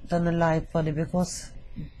more than a light body because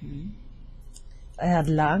I had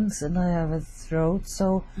lungs and I have a throat,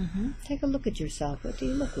 so... Take a look at yourself. What do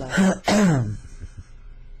you look like?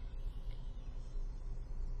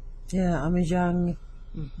 Yeah, I'm a young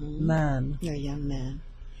man. You're a young man.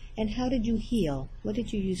 And how did you heal? What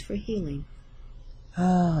did you use for healing?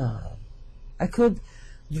 I could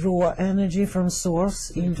draw energy from source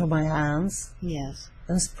into my hands. Yes.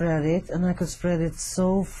 And spread it, and I could spread it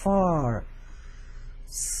so far.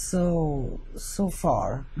 So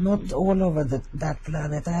far. Not all over that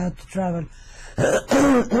planet. I had to travel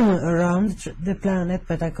around the planet,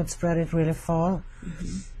 but I could spread it really far.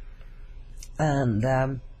 And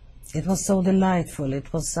it was so delightful.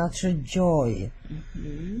 It was such a joy.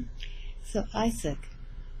 So, Isaac,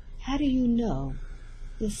 how do you know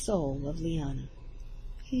the soul of Liana?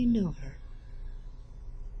 How do you know her?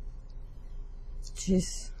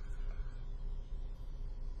 She's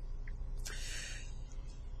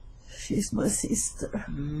my sister.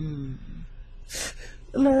 And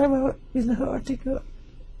I have been hurting her.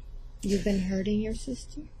 You've been hurting your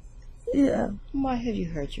sister? Yeah. Why have you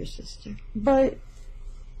hurt your sister?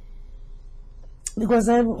 Because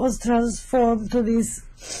I was transformed to this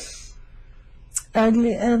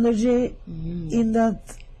ugly energy in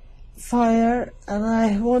that fire, and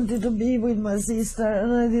I wanted to be with my sister,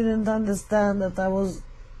 and I didn't understand that I was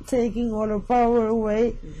taking all her power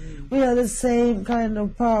away. We had the same kind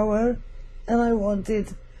of power, and I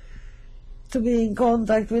wanted to be in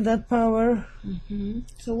contact with that power.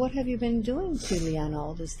 So what have you been doing to Liana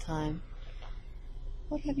all this time?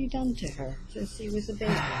 What have you done to her since she was a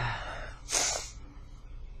baby?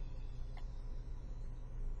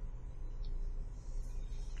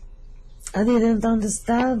 I didn't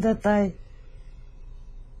understand that I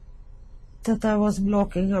was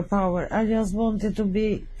blocking her power. I just wanted to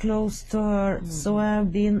be close to her, so I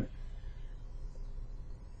have been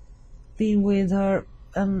with her,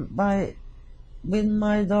 and with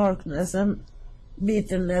my darkness and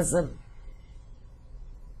bitterness, and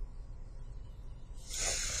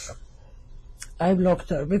I blocked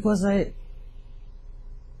her because I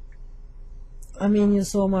mean, you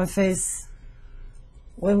saw my face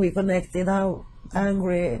when we connected, how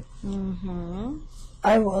angry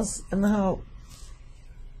I was, and how...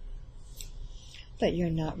 But you're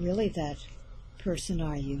not really that person,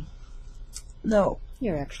 are you? No.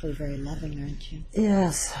 You're actually very loving, aren't you?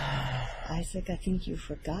 Yes. Isaac, I think you've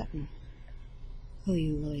forgotten who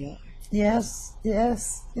you really are. Yes,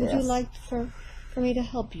 yes, Would yes. you like for me to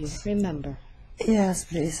help you remember? Yes,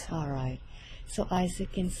 please. All right. So,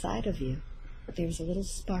 Isaac, inside of you, there's a little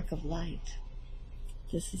spark of light.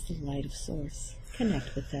 This is the light of Source.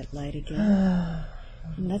 Connect with that light again.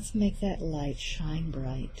 And let's make that light shine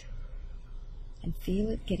bright. And feel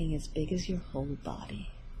it getting as big as your whole body.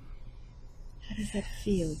 How does that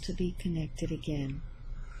feel to be connected again?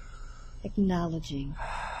 Acknowledging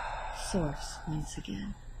Source once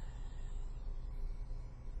again.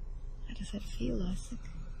 How does that feel, Isaac?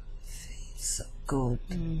 Feels so good.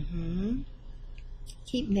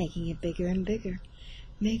 Keep making it bigger and bigger.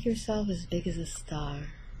 Make yourself as big as a star.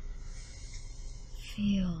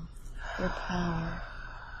 Feel your power.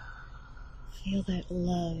 Feel that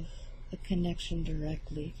love, the connection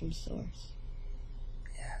directly from Source.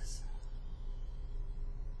 Yes.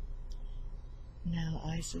 Now,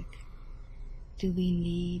 Isaac, do we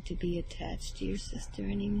need to be attached to your sister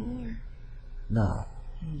anymore? No.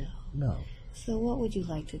 No. No. So what would you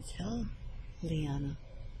like to tell Liana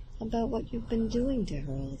about what you've been doing to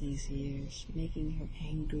her all these years, making her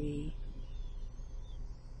angry?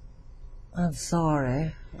 I'm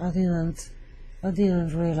sorry. I didn't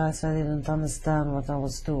realize, I didn't understand what I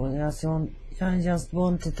was doing. I just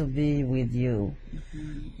wanted to be with you.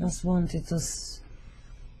 Just wanted to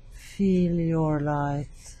feel your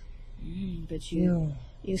light. But you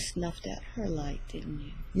snuffed out her light, didn't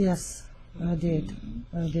you? Yes, I did.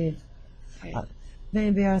 I did.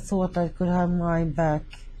 Maybe I thought I could have mine back.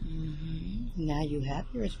 Now you have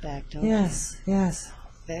yours back, don't you? Yes, yes.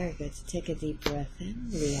 Very good. So take a deep breath in.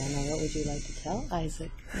 Liana, what would you like to tell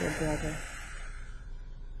Isaac, your brother?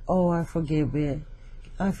 Oh, I forgive you.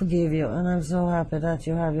 I forgive you, and I'm so happy that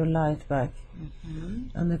you have your light back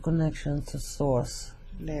and the connection to Source.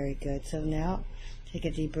 Very good. So now, take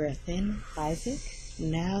a deep breath in, Isaac.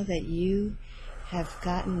 Now that you have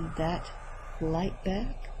gotten that light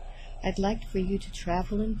back, I'd like for you to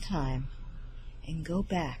travel in time and go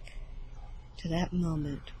back to that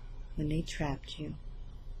moment when they trapped you.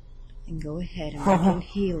 And go ahead and begin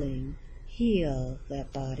healing. Heal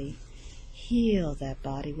that body. Heal that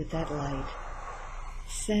body with that light.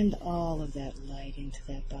 Send all of that light into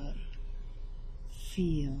that body.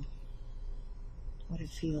 Feel what it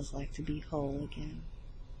feels like to be whole again.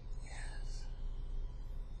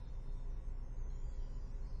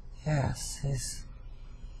 Yes, he's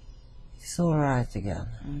all right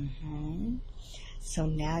again. So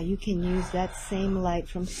now you can use that same light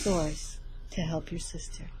from Source to help your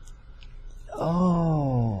sister.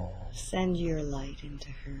 Oh. Send your light into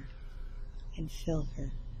her and fill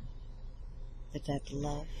her with that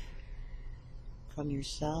love from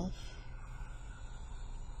yourself,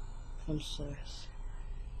 from Source.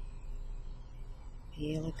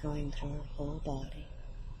 Feel it going through her whole body.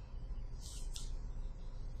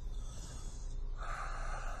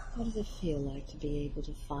 What does it feel like to be able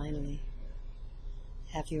to finally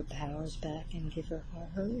have your powers back and give her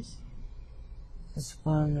hers? It's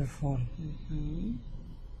wonderful.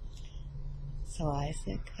 So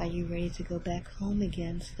Isaac, are you ready to go back home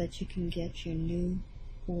again so that you can get your new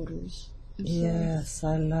orders? Yes,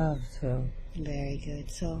 I love to. Very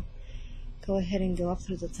good. So go ahead and go up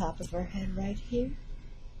through the top of her head right here.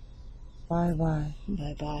 Bye-bye.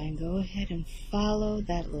 Bye-bye. And go ahead and follow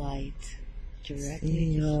that light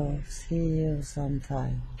directly. See you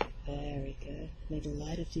sometime. Very good. May the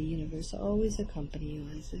light of the universe always accompany you,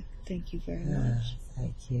 Isaac. Thank you very much.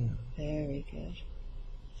 Thank you. Very good.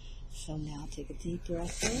 So now take a deep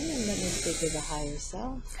breath in and let me speak to the higher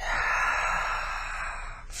self.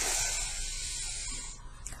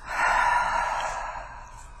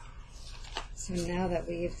 So now that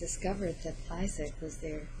we have discovered that Isaac was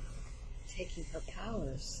there taking her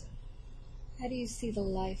powers, how do you see the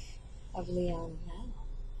life of Leon now?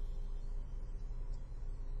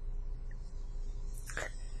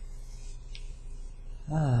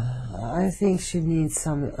 I think she needs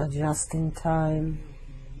some adjusting time,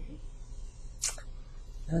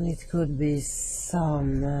 and it could be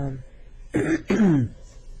some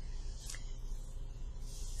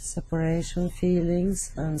separation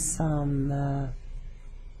feelings and some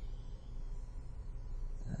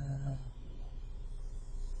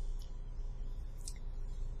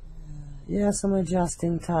yeah, some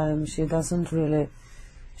adjusting time. She's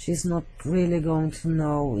not really going to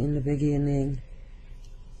know in the beginning.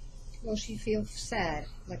 Will she feel sad,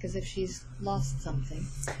 like as if she's lost something?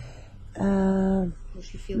 Will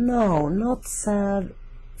she feel No, not sad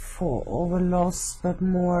over loss, but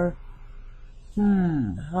more,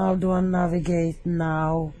 how do I navigate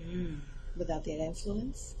now? Without that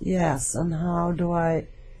influence? Yes, and how do I...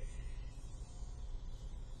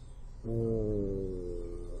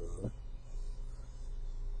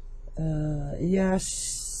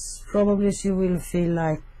 yes, probably she will feel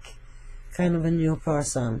like kind of a new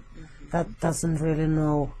person that doesn't really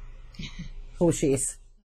know who she is.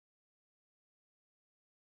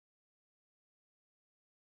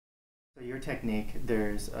 So your technique,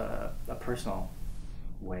 there's a personal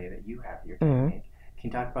way that you have your technique. Can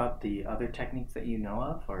you talk about the other techniques that you know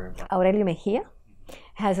of? Or Aurelio Meijia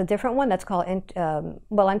has a different one that's called,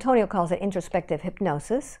 well, Antonio calls it introspective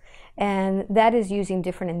hypnosis, and that is using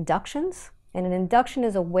different inductions. And an induction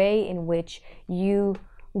is a way in which you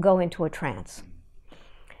go into a trance.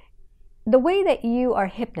 The way that you are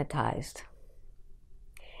hypnotized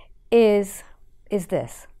is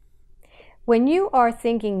this. When you are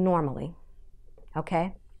thinking normally,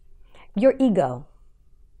 okay, your ego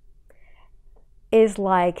is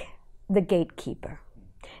like the gatekeeper.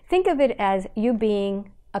 Think of it as you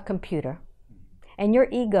being a computer, and your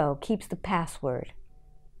ego keeps the password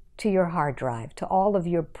to your hard drive, to all of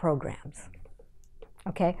your programs,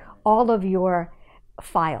 okay, all of your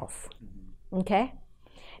files, okay?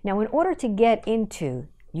 Now, in order to get into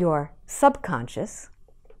your subconscious,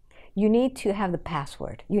 you need to have the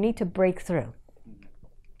password. You need to break through.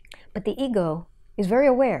 But the ego is very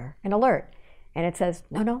aware and alert, and it says,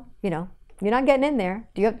 no, you're not getting in there.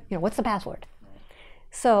 Do you have, what's the password?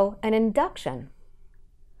 So an induction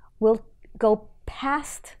will go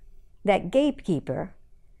past that gatekeeper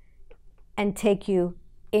and take you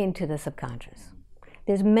into the subconscious.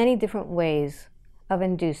 There's many different ways of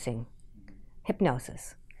inducing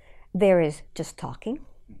hypnosis. There is just talking,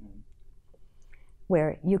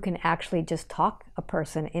 where you can actually just talk a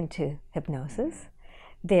person into hypnosis.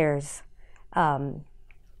 There's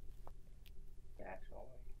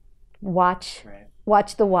watch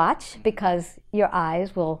the watch, because your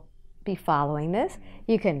eyes will be following this.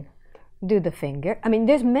 You can do the finger. I mean,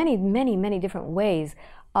 there's many different ways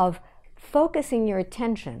of focusing your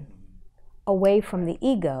attention away from the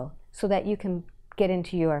ego so that you can get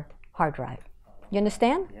into your hard drive. You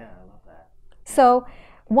understand? Yeah, I love that. So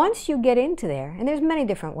once you get into there, and there's many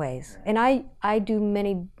different ways, and I do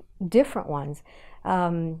many different ones.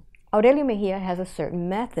 Aurelio Meijia has a certain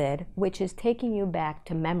method which is taking you back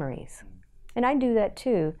to memories. And I do that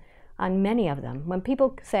too on many of them. When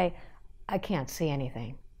people say, I can't see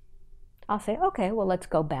anything, I'll say, okay, well, let's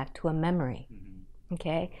go back to a memory.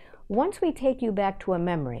 Okay? Once we take you back to a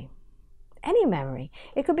memory, any memory,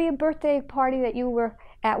 it could be a birthday party that you were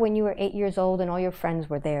at when you were 8 years old and all your friends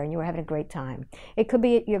were there and you were having a great time. It could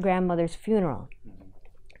be at your grandmother's funeral.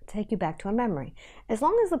 Take you back to a memory. As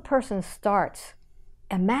long as the person starts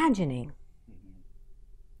imagining,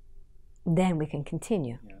 then we can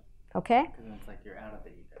continue. Okay? Because it's like you're out of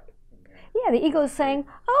the ego. Yeah, the ego is saying,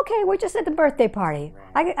 okay, we're just at the birthday party.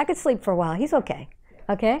 I could sleep for a while. He's okay.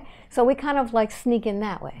 Okay? So we kind of like sneak in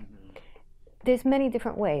that way. There's many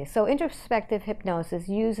different ways. So introspective hypnosis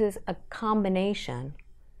uses a combination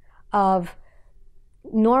of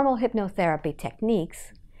normal hypnotherapy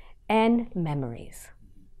techniques and memories.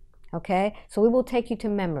 Okay? So we will take you to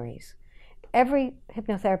memories. Every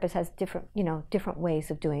hypnotherapist has different, different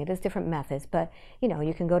ways of doing it. There's different methods, but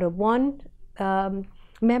you can go to one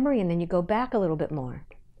memory and then you go back a little bit more.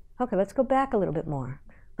 Okay, let's go back a little bit more.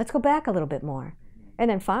 Let's go back a little bit more. And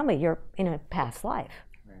then finally you're in a past life.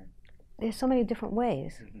 Right. There's so many different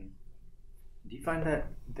ways. Do you find that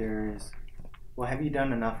well, have you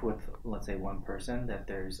done enough with, let's say, one person that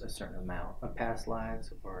there's a certain amount of past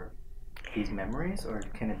lives or these memories, or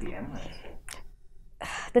can it be endless?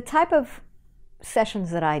 The type of sessions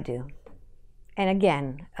that I do, and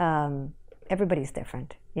again, everybody's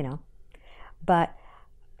different, but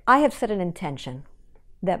I have set an intention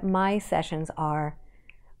that my sessions are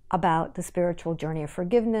about the spiritual journey of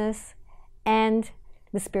forgiveness and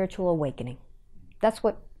the spiritual awakening. That's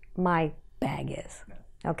what my bag is,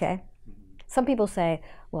 okay? Some people say,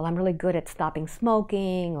 well, I'm really good at stopping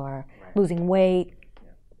smoking or losing weight.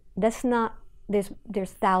 That's not,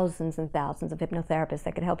 there's thousands and thousands of hypnotherapists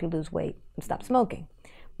that can help you lose weight and stop smoking.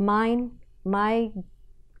 My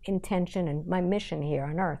intention and my mission here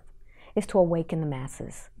on earth is to awaken the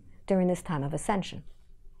masses during this time of ascension.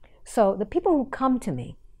 So the people who come to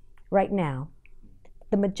me right now,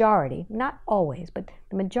 the majority, not always, but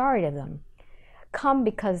the majority of them come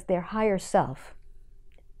because their higher self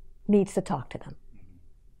needs to talk to them.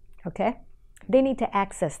 Okay? They need to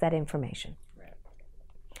access that information.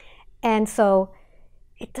 And so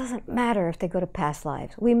it doesn't matter if they go to past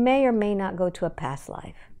lives. We may or may not go to a past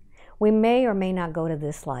life. We may or may not go to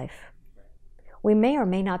this life. We may or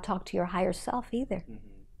may not talk to your higher self either.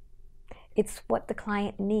 It's what the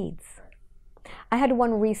client needs. I had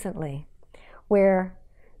one recently where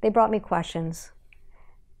they brought me questions,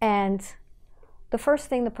 and the first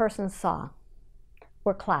thing the person saw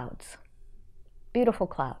were clouds, beautiful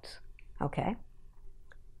clouds. Okay,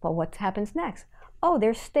 well, what happens next? Oh,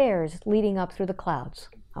 there's stairs leading up through the clouds.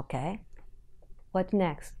 Okay, what's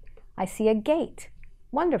next? I see a gate.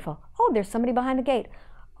 Wonderful. Oh, there's somebody behind the gate.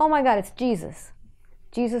 Oh my God, it's Jesus.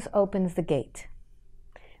 Jesus opens the gate,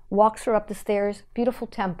 walks her up the stairs, beautiful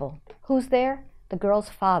temple. Who's there? The girl's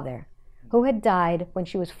father, who had died when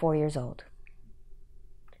she was 4 years old.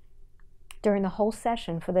 During the whole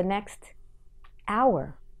session, for the next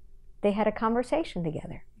hour, they had a conversation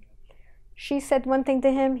together. She said one thing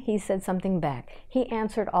to him, he said something back. He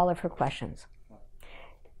answered all of her questions.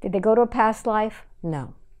 Did they go to a past life?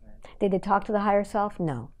 No. Did they talk to the higher self?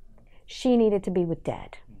 No. She needed to be with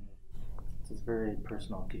Dad. It's very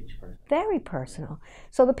personal to each person. Very personal.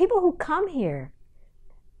 So the people who come here,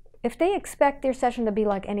 if they expect their session to be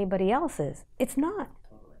like anybody else's, it's not.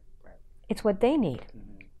 Totally. Right. It's what they need.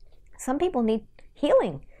 Some people need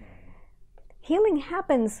healing. Healing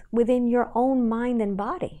happens within your own mind and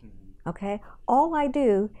body. Okay? All I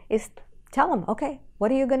do is tell them, okay,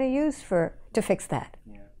 what are you going to use to fix that?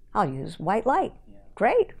 I'll use white light.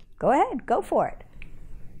 Great. Go ahead. Go for it.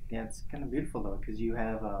 Yeah, it's kind of beautiful though, because you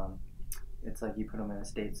have, it's like you put them in a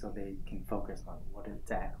state so they can focus on what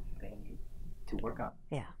exactly they need to work on.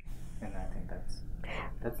 Yeah. And I think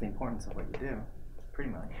that's the importance of what you do, pretty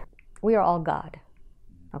much. We are all God.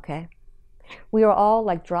 Okay? We are all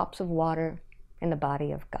like drops of water in the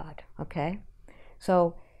body of God. Okay?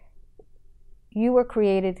 So you were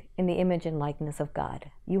created in the image and likeness of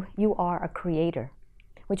God. You are a creator,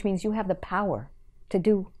 which means you have the power to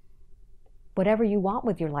do whatever you want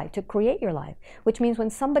with your life, to create your life, which means when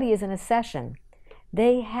somebody is in a session,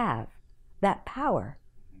 they have that power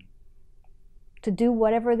to do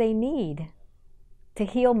whatever they need to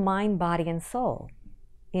heal mind, body, and soul.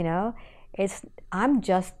 You know, I'm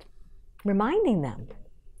just reminding them.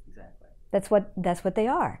 Exactly. That's what they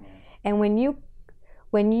are. Yeah. And when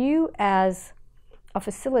you as a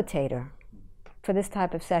facilitator for this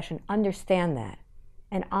type of session understand that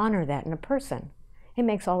and honor that in a person, it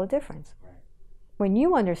makes all the difference. Right. When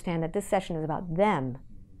you understand that this session is about them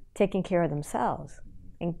taking care of themselves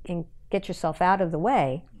and get yourself out of the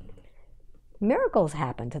way, miracles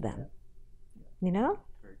happen to them. You know?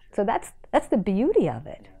 So that's the beauty of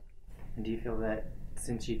it. Yeah. And do you feel that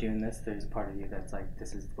since you're doing this, there's part of you that's like,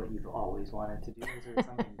 this is what you've always wanted to do? Or is there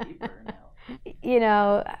something deeper now? You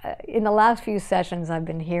know, in the last few sessions, I've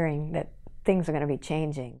been hearing that things are going to be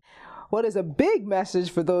changing. Well, there's a big message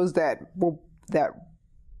for those that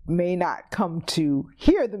may not come to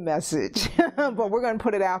hear the message, but we're going to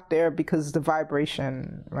put it out there because the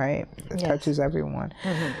vibration, right, it touches everyone.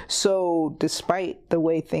 Mm-hmm. So despite the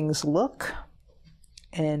way things look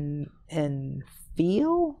and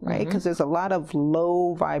feel, right, because there's a lot of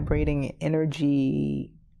low vibrating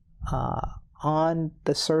energy on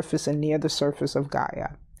the surface and near the surface of Gaia,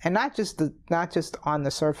 and not just on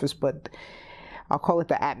the surface, but I'll call it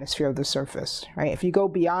the atmosphere of the surface, right? If you go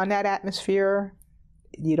beyond that atmosphere,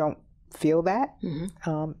 you don't feel that.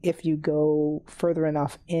 Mm-hmm. If you go further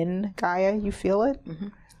enough in Gaia, you feel it.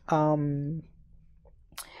 Mm-hmm.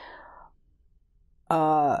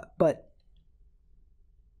 But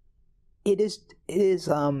it is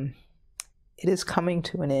coming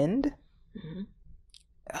to an end.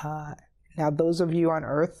 Mm-hmm. Now, those of you on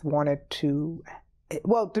Earth wanted to.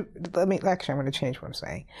 Well, I'm going to change what I'm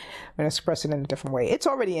saying. I'm going to express it in a different way. It's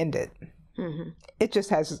already ended. Mm-hmm. It just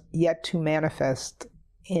has yet to manifest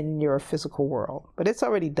in your physical world, but it's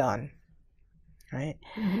already done, right?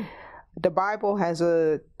 Mm-hmm. The Bible there's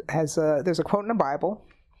a quote in the Bible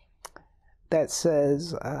that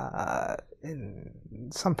says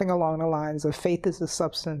something along the lines of faith is the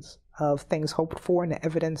substance of things hoped for and the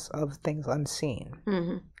evidence of things unseen,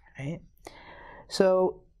 mm-hmm. right?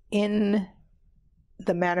 So in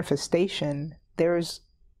the manifestation,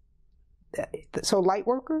 so light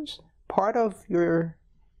workers, part of your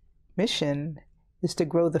mission is to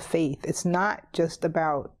grow the faith. It's not just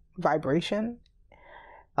about vibration.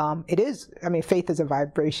 It is, I mean, faith is a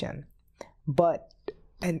vibration, but,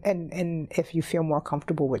 and if you feel more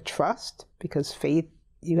comfortable with trust, because faith,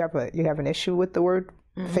 you have an issue with the word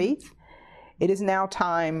faith, it is now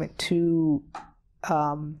time to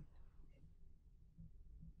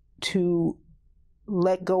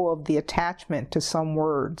let go of the attachment to some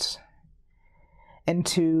words and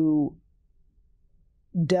to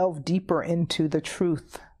delve deeper into the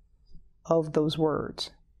truth of those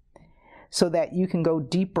words, so that you can go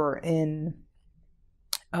deeper in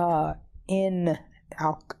I'll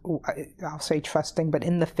say trusting, but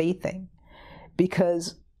in the faithing.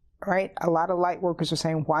 Because, right, a lot of light workers are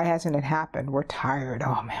saying, why hasn't it happened? We're tired.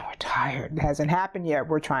 Oh man, we're tired. It hasn't happened yet.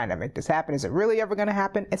 We're trying to make this happen. Is it really ever going to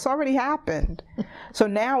happen? It's already happened. So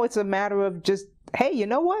now it's a matter of just, hey, you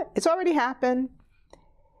know what? It's already happened.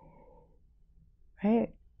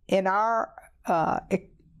 Right? In our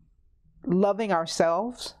loving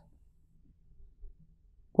ourselves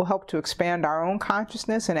will help to expand our own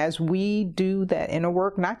consciousness. And as we do that inner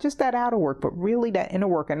work, not just that outer work, but really that inner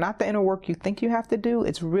work, and not the inner work you think you have to do,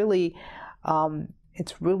 it's really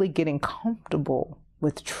getting comfortable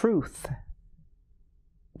with truth.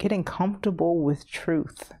 Getting comfortable with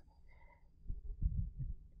truth.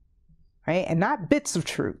 Right? And not bits of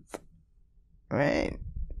truth. Right?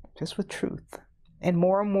 Just with truth. And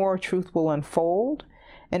more truth will unfold.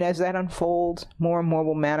 And as that unfolds, more and more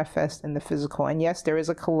will manifest in the physical. And yes, there is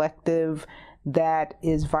a collective that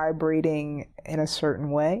is vibrating in a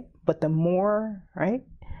certain way. But the more, right?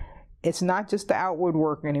 It's not just the outward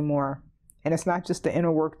work anymore. And it's not just the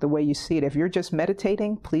inner work the way you see it. If you're just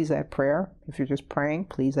meditating, please add prayer. If you're just praying,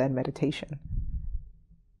 please add meditation.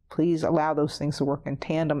 Please allow those things to work in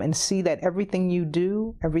tandem and see that everything you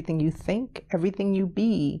do, everything you think, everything you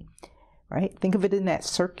be, right? Think of it in that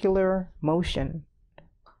circular motion.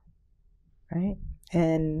 Right?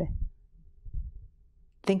 And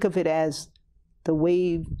think of it as the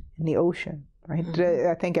wave in the ocean, right?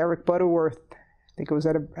 I think Eric Butterworth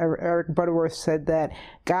said that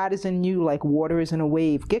God is in you like water is in a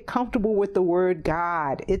wave. Get comfortable with the word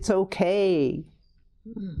God. It's okay.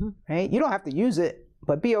 Right? You don't have to use it,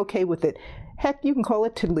 but be okay with it. Heck, you can call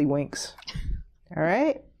it tiddlywinks. All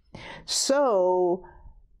right? So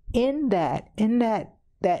in that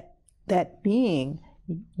being,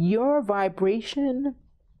 your vibration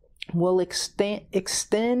will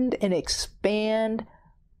extend and expand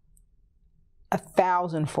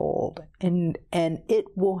 1,000-fold, and it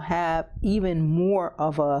will have even more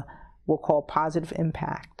of a, we'll call, positive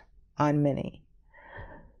impact on many.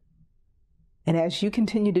 And as you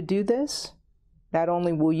continue to do this, not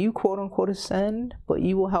only will you quote unquote ascend, but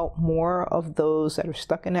you will help more of those that are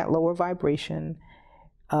stuck in that lower vibration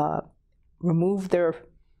remove their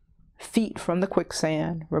feet from the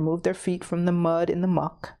quicksand, remove their feet from the mud and the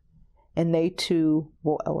muck, and they too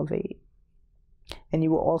will elevate. And you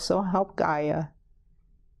will also help Gaia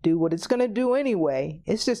do what it's going to do anyway.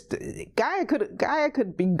 It's just, Gaia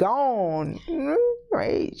could be gone,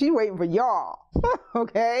 right? She's waiting for y'all,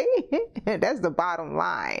 okay? That's the bottom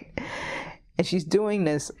line. And she's doing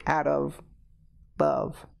this out of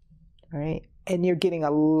love, right? And you're getting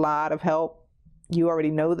a lot of help. You already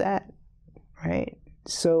know that, right?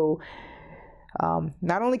 So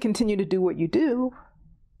not only continue to do what you do,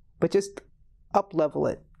 but just up-level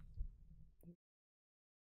it.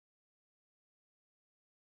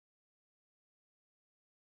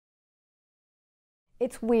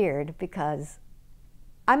 It's weird because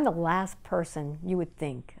I'm the last person you would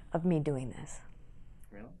think of me doing this.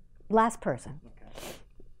 Really? Last person. Okay.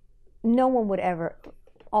 No one would ever,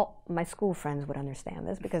 all my school friends would understand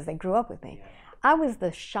this because they grew up with me. Yeah. I was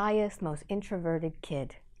the shyest, most introverted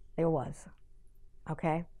kid there was,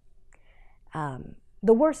 okay?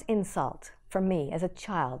 The worst insult for me as a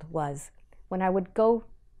child was when I would go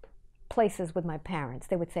places with my parents,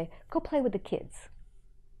 they would say, go play with the kids.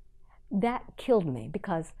 That killed me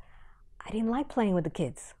because I didn't like playing with the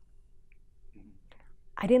kids.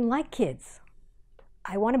 I didn't like kids.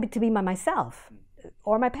 I wanted to be by myself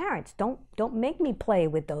or my parents. Don't make me play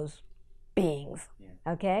with those beings,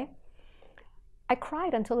 okay? I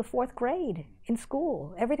cried until the 4th grade in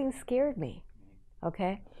school. Everything scared me,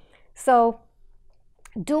 okay? So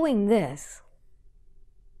doing this,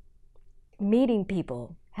 meeting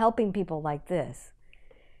people, helping people like this,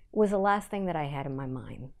 was the last thing that I had in my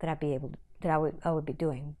mind that I would be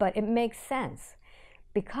doing. But it makes sense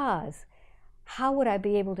because how would I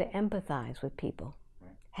be able to empathize with people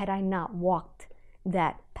had I not walked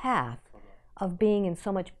that path of being in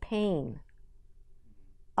so much pain,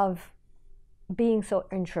 of being so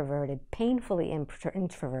introverted, painfully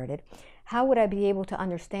introverted, how would I be able to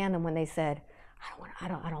understand them when they said, I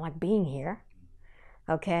don't like being here?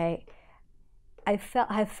 Okay, I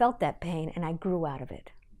felt that pain, and I grew out of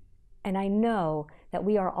it. And I know that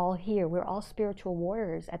we are all here. We're all spiritual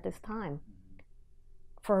warriors at this time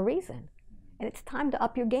for a reason. And it's time to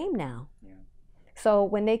up your game now. Yeah. So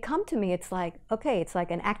when they come to me, it's like, okay, it's like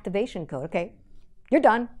an activation code. Okay, you're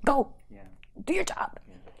done. Go. Yeah. Do your job.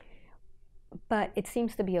 Yeah. But it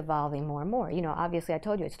seems to be evolving more and more. You know, obviously I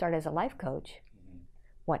told you it started as a life coach. Mm-hmm.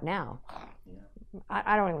 What now? Yeah.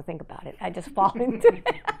 I don't even think about it. I just fall into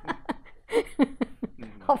it.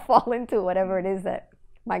 I'll fall into whatever it is that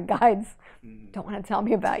my guides don't want to tell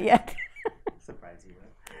me about yet. Surprise you.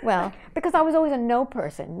 Well, because I was always a no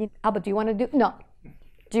person. Alba, do you want to do? No.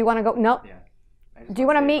 Do you want to go? No. Yeah. Do you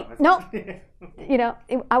want to meet? No. You know,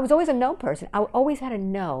 I was always a no person. I always had a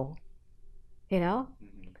no. You know?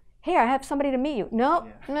 Mm-hmm. Here, I have somebody to meet you. No.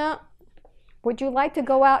 Yeah. No. Would you like to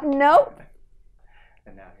go out? No.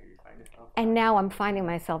 And now I'm finding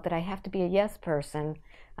myself that I have to be a yes person.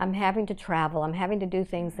 I'm having to travel. I'm having to do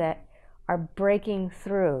things that are breaking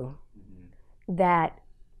through that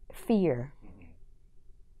fear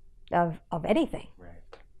of anything. Right.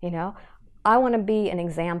 You know, I want to be an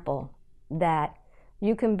example that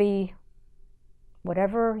you can be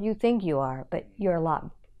whatever you think you are, but you're a lot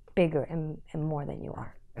bigger and more than you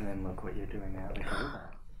are. And then look what you're doing now because of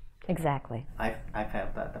that. Exactly. I've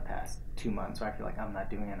felt that the past 2 months where I feel like I'm not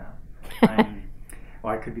doing enough.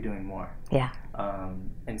 Or I could be doing more. Yeah.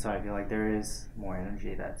 And so I feel like there is more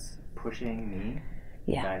energy that's pushing me,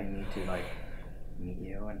 guiding me to like meet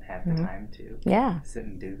you and have the time to sit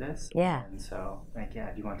and do this. Yeah. And so, like, do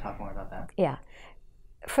you want to talk more about that? Yeah.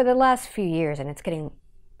 For the last few years, and it's getting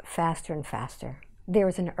faster and faster, there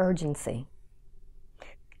is an urgency.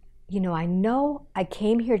 You know I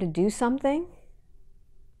came here to do something.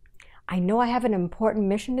 I know I have an important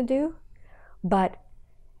mission to do, but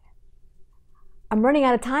I'm running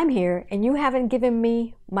out of time here, and you haven't given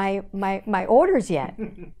me my orders yet.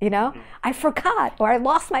 You know, I forgot, or I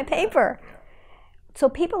lost my paper. So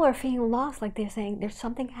people are feeling lost, like they're saying, there's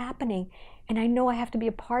something happening, and I know I have to be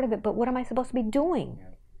a part of it, but what am I supposed to be doing?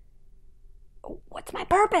 What's my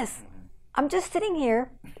purpose? I'm just sitting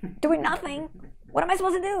here doing nothing. What am I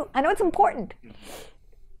supposed to do? I know it's important.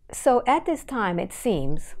 So at this time, it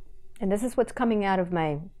seems, and this is what's coming out of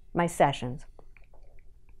my sessions,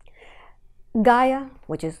 Gaia,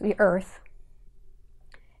 which is the Earth,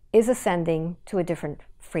 is ascending to a different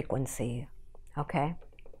frequency, okay?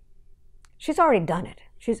 She's already done it.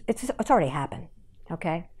 It's already happened,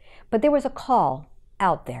 okay? But there was a call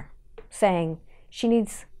out there saying she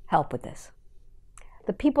needs help with this.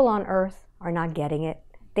 The people on Earth are not getting it.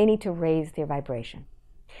 They need to raise their vibration.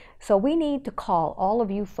 So we need to call all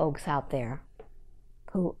of you folks out there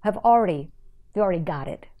who have already got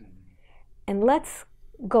it. And let's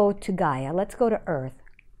go to Gaia, let's go to Earth,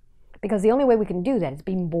 because the only way we can do that is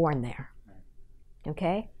being born there,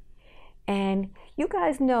 okay? And you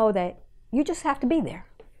guys know that you just have to be there.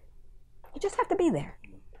 You just have to be there,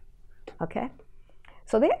 okay?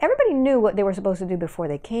 So everybody knew what they were supposed to do before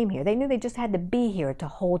they came here. They knew they just had to be here to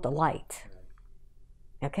hold the light,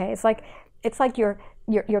 okay? It's like your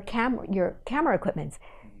camera equipment.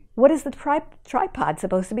 What is the tripod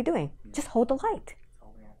supposed to be doing? Just hold the light.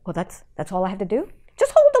 Well, that's all I have to do?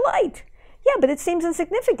 Just hold the light. Yeah, but it seems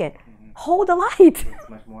insignificant. Hold the light. It's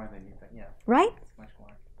much more than you think, yeah. Right? It's much more.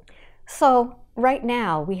 So right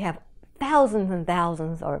now we have thousands and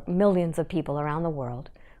thousands or millions of people around the world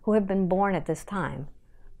who have been born at this time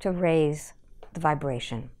to raise the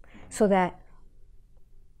vibration so that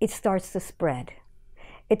it starts to spread.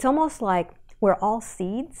 It's almost like we're all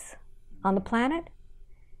seeds on the planet,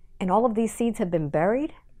 and all of these seeds have been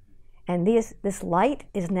buried, and this light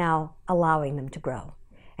is now allowing them to grow.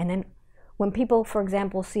 And then when people, for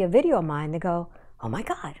example, see a video of mine, they go, oh my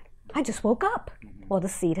God, I just woke up. Well, the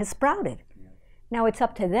seed has sprouted. Now it's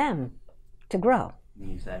up to them to grow.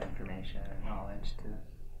 Use that information and knowledge to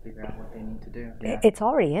figure out what they need to do. Yeah. It's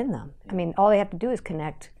already in them. I mean, all they have to do is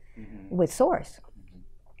connect with Source.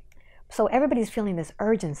 So everybody's feeling this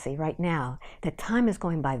urgency right now that time is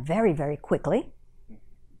going by very, very quickly,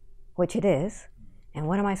 which it is. And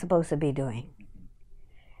what am I supposed to be doing?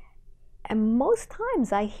 And most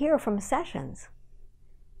times I hear from sessions,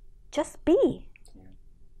 just be. Yeah.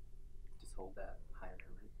 Just hold that higher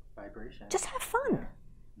vibration. Just have fun. Yeah.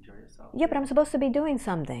 Enjoy yourself. Yeah, but I'm supposed to be doing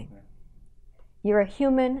something. Yeah. You're a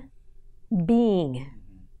human being.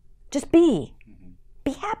 Just be.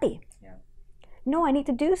 Be happy. Yeah. No, I need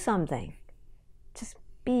to do something. Just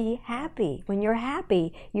be happy. When you're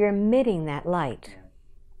happy, you're emitting that light.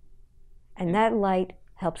 And that light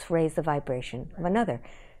helps raise the vibration of another.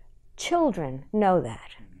 Children know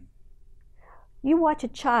that. You watch a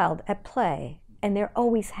child at play, and they're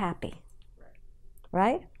always happy.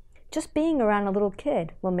 Right? Just being around a little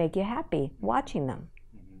kid will make you happy, watching them.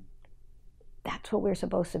 That's what we're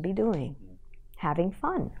supposed to be doing, having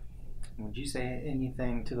fun. Would you say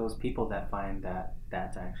anything to those people that find that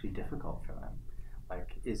that's actually difficult for them?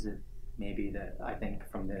 Like, is it maybe that, I think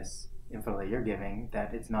from this info that you're giving,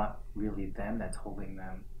 that it's not really them that's holding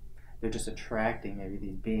them. They're just attracting maybe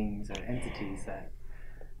these beings or entities that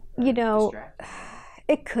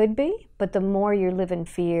it could be, but the more you live in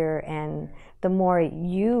fear and the more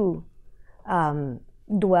you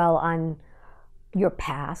dwell on your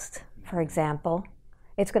past, for example,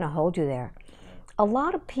 it's going to hold you there. A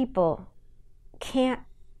lot of people can't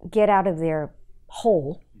get out of their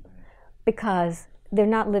hole because they're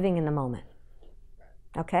not living in the moment.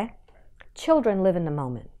 Okay? Children live in the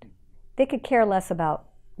moment. They could care less about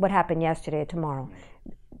what happened yesterday or tomorrow.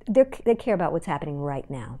 They care about what's happening right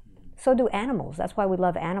now. So do animals. That's why we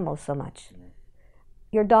love animals so much.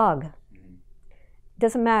 Your dog.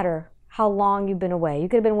 Doesn't matter how long you've been away. You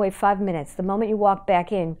could have been away 5 minutes. The moment you walk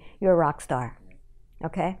back in, you're a rock star.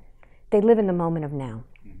 Okay? They live in the moment of now.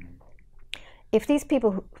 If these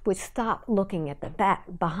people would stop looking at the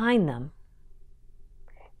back behind them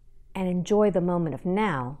and enjoy the moment of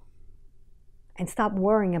now and stop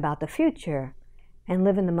worrying about the future and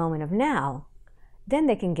live in the moment of now, then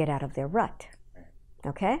they can get out of their rut.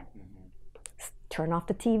 Okay? Turn off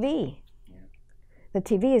the TV. The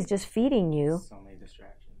TV is just feeding you. So many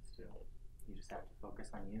distractions too. You just have to focus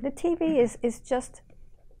on you. The TV is just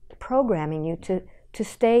programming you to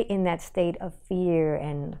stay in that state of fear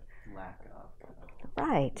and lack of.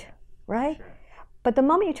 Right. Sure. But the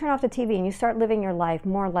moment you turn off the TV and you start living your life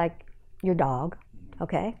more like your dog,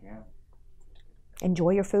 okay? Yeah.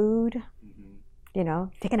 Enjoy your food,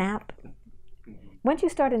 take a nap. Once you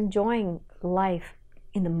start enjoying life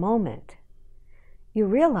in the moment, you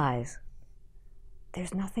realize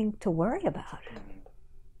there's nothing to worry about.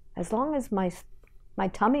 As long as my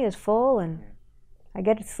tummy is full and I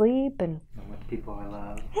get to sleep and with people I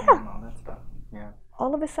love and all that stuff. Yeah.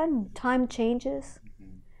 All of a sudden time changes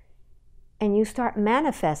and you start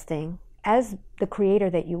manifesting as the creator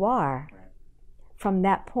that you are from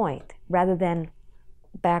that point rather than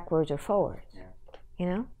backwards or forwards.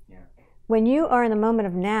 When you are in the moment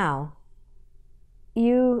of now,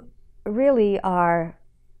 you really are,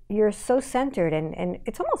 you're so centered and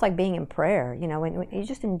it's almost like being in prayer, when you're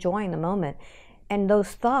just enjoying the moment and those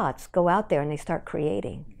thoughts go out there and they start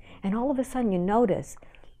creating. And all of a sudden you notice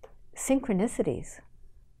synchronicities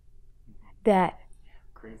that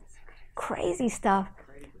crazy stuff,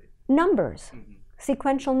 numbers,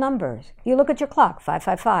 sequential numbers. You look at your clock,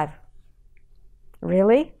 555.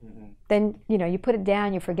 Really? Then, you put it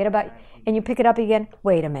down, you forget about it, and you pick it up again.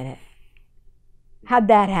 Wait a minute. How'd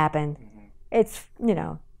that happen? It's,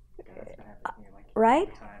 right?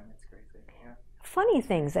 Funny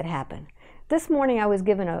things that happen. This morning I was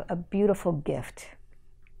given a beautiful gift.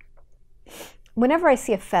 Whenever I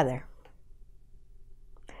see a feather,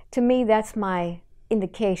 to me that's my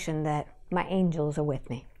indication that my angels are with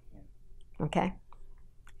me. Okay?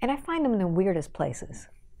 And I find them in the weirdest places.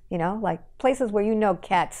 Like places where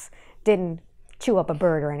cats didn't chew up a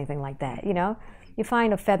bird or anything like that, You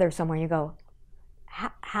find a feather somewhere and you go,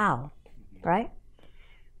 how? Right?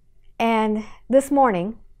 And this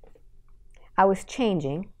morning, I was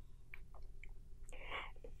changing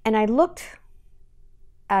and I looked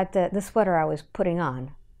at the sweater I was putting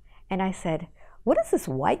on and I said, what is this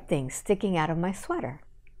white thing sticking out of my sweater?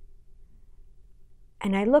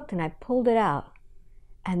 And I looked and I pulled it out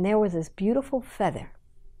and there was this beautiful feather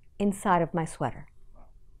inside of my sweater.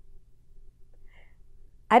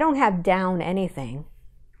 I don't have down anything.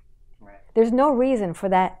 There's no reason for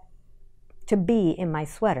that to be in my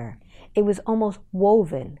sweater. It was almost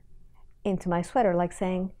woven into my sweater, like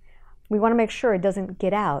saying, we want to make sure it doesn't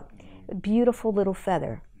get out. A beautiful little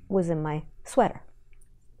feather was in my sweater.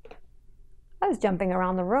 I was jumping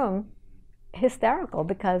around the room, hysterical,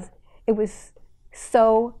 because it was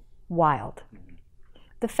so wild.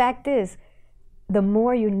 The fact is, the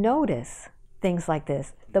more you notice things like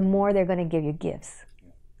this, the more they're going to give you gifts,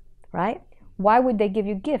 right? Why would they give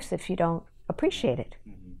you gifts if you don't appreciate it?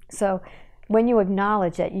 So when you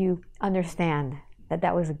acknowledge that you understand that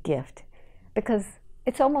that was a gift, because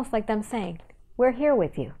it's almost like them saying, we're here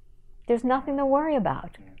with you. There's nothing to worry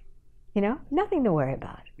about. Nothing to worry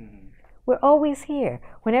about. We're always here.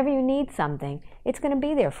 Whenever you need something, it's going to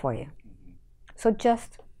be there for you. So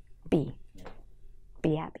just be.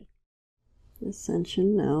 be happy.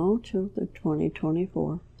 Ascension now to the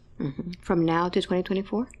 2024. From now to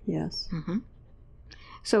 2024? Yes.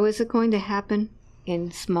 So is it going to happen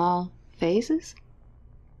in small phases?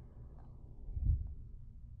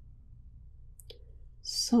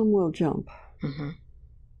 Some will jump.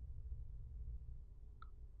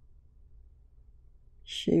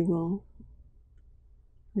 She will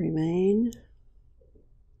remain,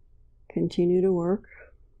 continue to work,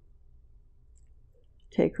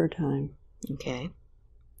 take her time. Okay.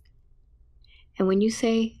 And when you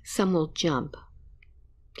say some will jump,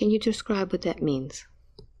 can you describe what that means?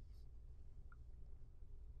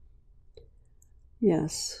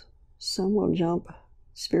 Yes, some will jump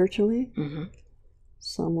spiritually,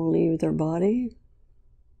 some will leave their body,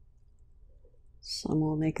 some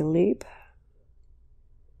will make a leap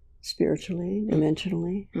spiritually,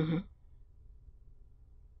 dimensionally.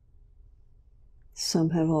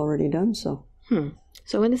 Some have already done so.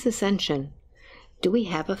 So in this ascension, do we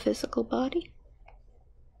have a physical body?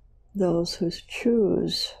 Those who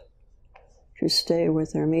choose to stay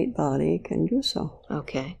with their meat body can do so.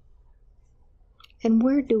 Okay. And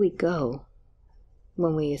where do we go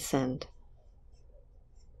when we ascend?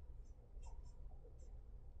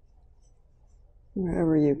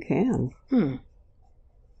 Wherever you can.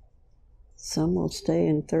 Some will stay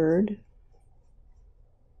in third.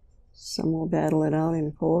 Some will battle it out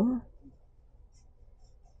in 4.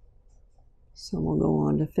 Some will go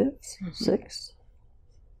on to 5th, 6th.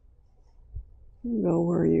 Go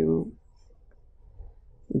where you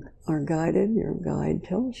are guided, your guide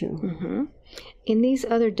tells you. In these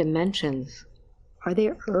other dimensions, are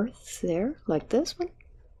there Earths there, like this one?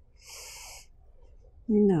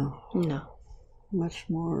 No. No. Much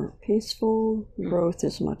more peaceful. Growth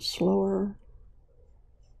is much slower.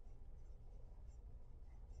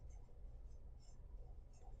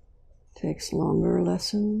 Takes longer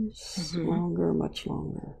lessons, longer, much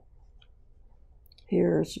longer.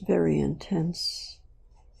 Here it's very intense.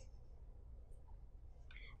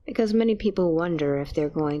 Because many people wonder if they're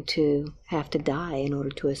going to have to die in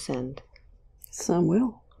order to ascend. Some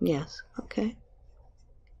will. Yes, okay.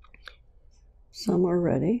 Some are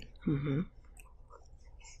ready.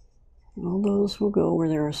 All those will go where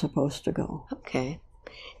they're supposed to go. Okay.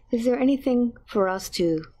 Is there anything for us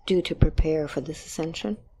to do to prepare for this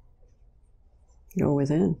ascension? Go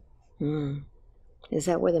within. Is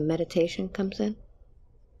that where the meditation comes in?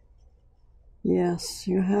 Yes,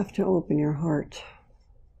 you have to open your heart.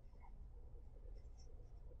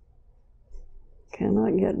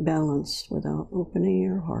 Cannot get balanced without opening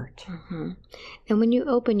your heart. And when you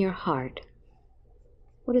open your heart,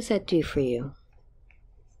 what does that do for you?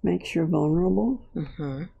 Makes you vulnerable.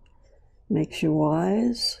 Makes you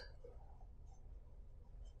wise.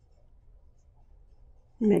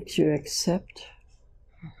 Makes you accept.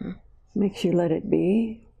 Makes you let it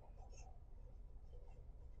be.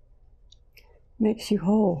 Makes you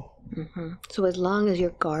whole. So as long as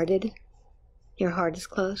you're guarded, your heart is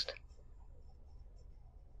closed?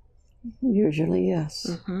 Usually,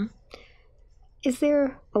 yes. Is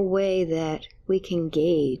there a way that we can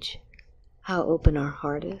gauge how open our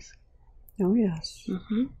heart is? Oh, yes.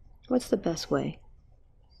 What's the best way?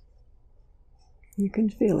 You can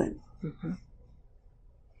feel it.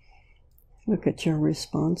 Look at your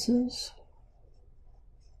responses.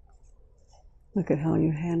 Look at how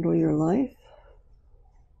you handle your life.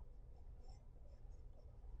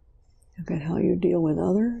 Look at how you deal with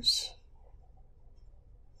others.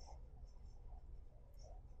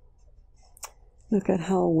 Look at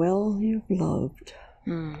how well you've loved.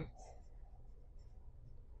 When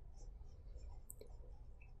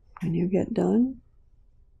you get done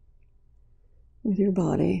with your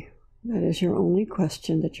body, that is your only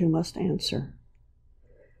question that you must answer.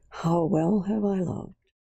 How well have I loved?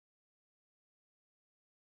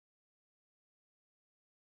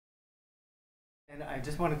 And I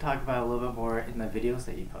just want to talk about a little bit more in the videos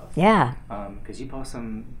that you post. Yeah. Because you post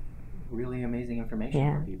some really amazing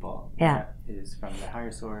information for people. That is from the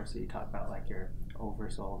higher source. So you talk about like your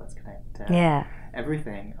oversoul that's connected to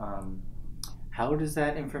everything. How does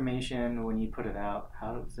that information, when you put it out,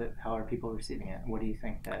 how are people receiving it? What do you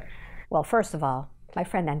think that? Well, first of all, my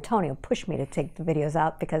friend Antonio pushed me to take the videos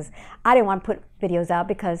out because I didn't want to put videos out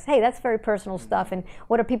because, hey, that's very personal stuff, and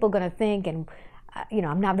what are people going to think? And you know,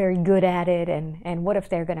 I'm not very good at it, and what if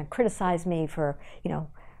they're going to criticize me for, you know,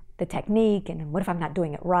 the technique, and what if I'm not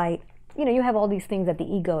doing it right? You know, you have all these things that the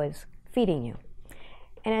ego is feeding you.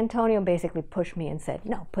 And Antonio basically pushed me and said,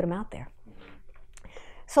 no, put them out there.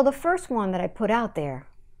 So the first one that I put out there,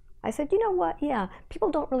 I said, you know what, yeah,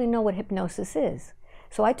 people don't really know what hypnosis is.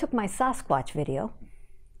 So I took my Sasquatch video,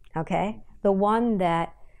 okay, the one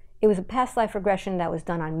that, it was a past life regression that was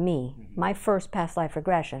done on me, my first past life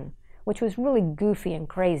regression, which was really goofy and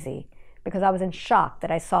crazy because I was in shock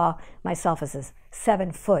that I saw myself as this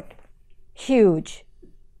 7-foot, huge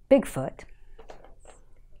Bigfoot.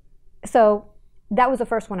 So that was the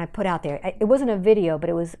first one I put out there. It wasn't a video, but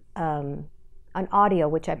it was an audio,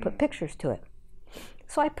 which I put pictures to it.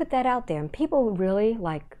 So I put that out there, and people really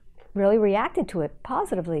reacted to it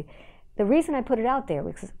positively. The reason I put it out there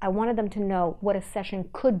was because I wanted them to know what a session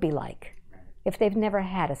could be like if they've never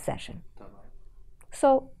had a session.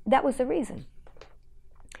 So that was the reason.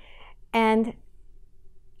 And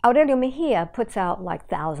Aurelio Meijia puts out like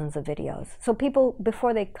thousands of videos. So people,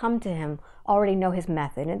 before they come to him, already know his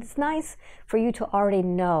method. And it's nice for you to already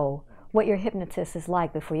know what your hypnotist is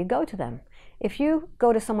like before you go to them. If you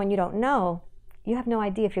go to someone you don't know, you have no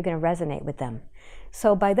idea if you're going to resonate with them.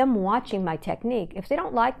 So by them watching my technique, if they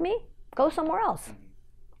don't like me, go somewhere else,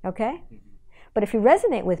 okay? But if you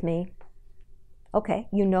resonate with me, okay,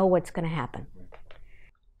 you know what's going to happen.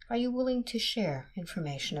 Are you willing to share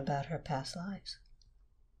information about her past lives?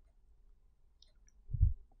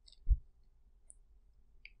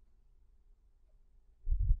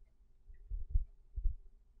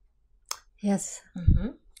 Yes.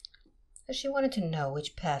 She wanted to know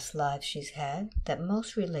which past lives she's had that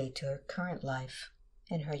most relate to her current life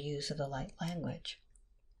and her use of the light language.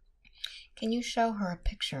 Can you show her a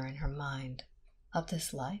picture in her mind of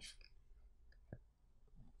this life?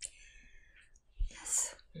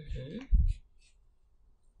 Yes.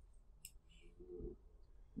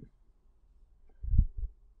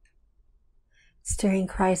 It's during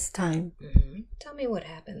Christ's time. Tell me what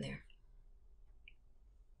happened there.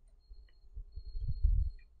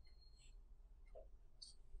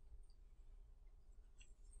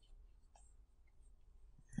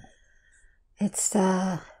 It's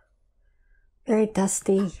very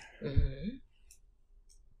dusty.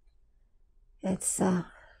 It's the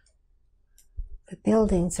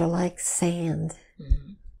buildings are like sand,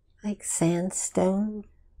 like sandstone.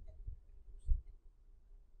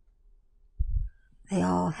 They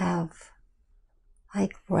all have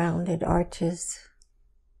like rounded arches.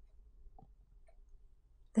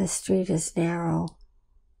 The street is narrow.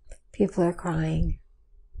 People are crying.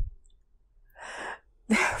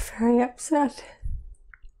 They're very upset.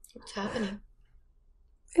 What's happening?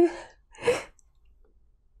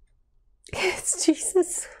 It's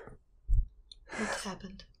Jesus. What's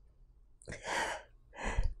happened?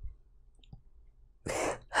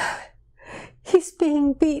 He's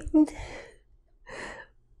being beaten.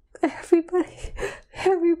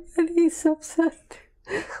 Everybody's upset.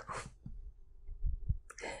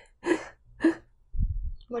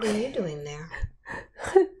 What are you doing there?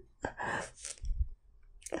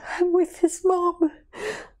 I'm with his mom.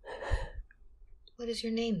 What is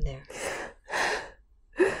your name there?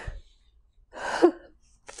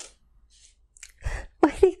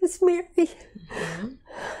 My name is Mary.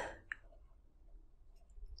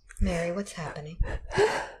 Mary, what's happening?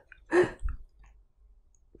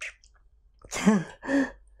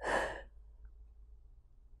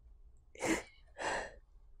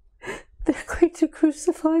 They're going to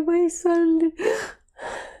crucify my son.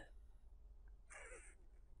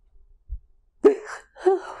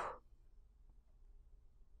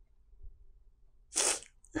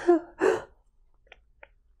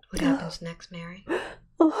 What happens next, Mary?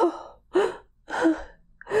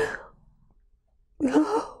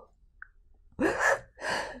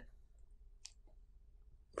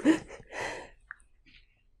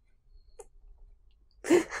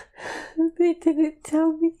 They didn't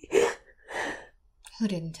tell me. Who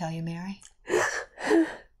didn't tell you, Mary?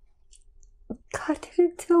 God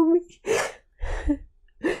didn't tell me.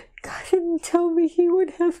 God didn't tell me he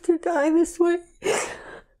would have to die this way.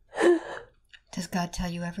 Does God tell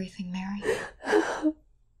you everything, Mary?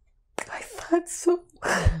 I thought so.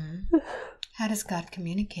 How does God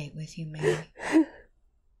communicate with you, Mary?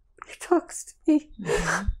 He talks to me.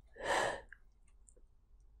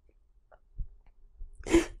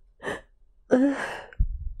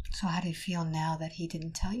 So how do you feel now that he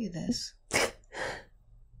didn't tell you this?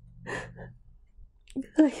 I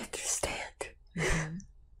understand.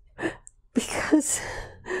 Because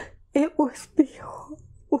it was me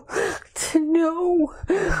to know.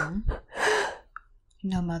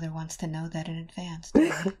 No mother wants to know that in advance, do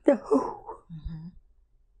they? No.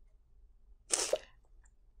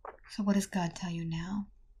 So what does God tell you now?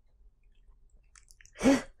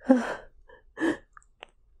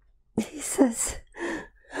 He says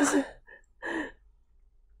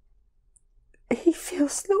he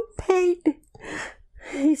feels no pain.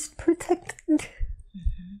 He's protected.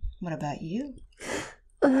 What about you?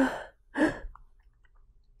 I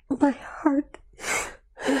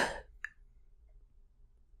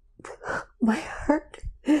my heart.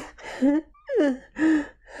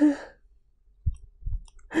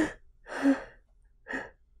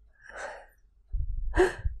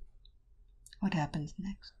 What happens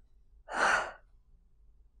next?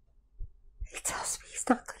 He tells me he's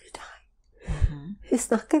not going to die.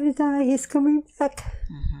 He's not going to die. He's coming back.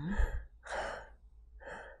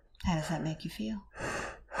 How does that make you feel?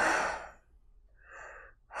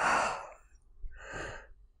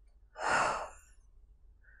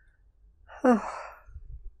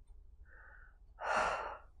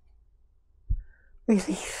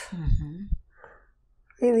 Relief.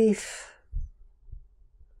 Relief.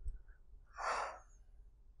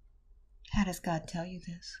 How does God tell you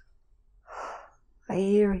this? I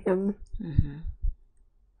hear him.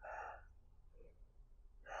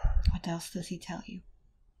 What else does he tell you?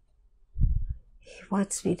 He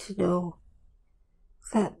wants me to know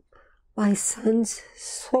that my son's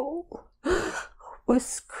soul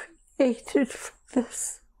was created for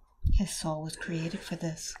this. His soul was created for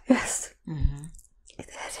this. Yes.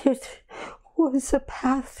 That it was a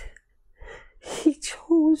path he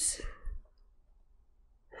chose.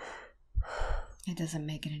 It doesn't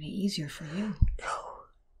make it any easier for you. No.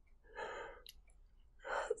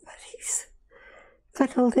 But he's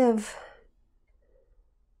gonna live.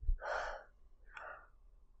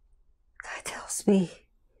 God tells me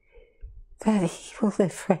that he will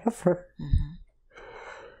live forever.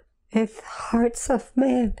 In the hearts of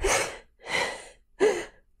man,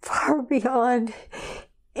 far beyond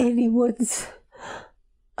anyone's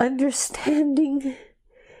understanding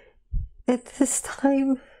at this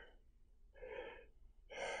time.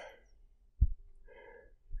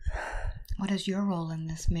 What is your role in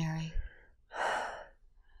this, Mary?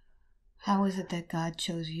 How is it that God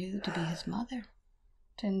chose you to be his mother,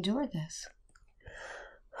 to endure this?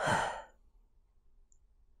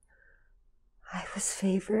 I was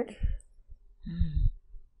favored.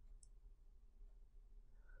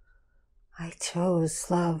 I chose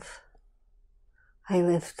love. I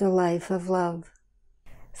lived a life of love.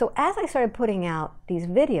 So as I started putting out these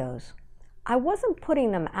videos, I wasn't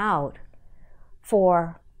putting them out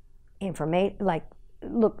for information, like,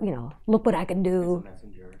 look, you know, look what I can do.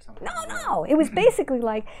 No. It was basically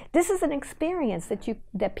like, this is an experience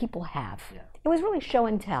that people have. It was really show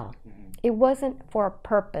and tell. It wasn't for a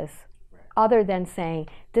purpose other than saying,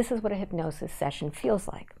 this is what a hypnosis session feels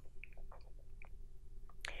like.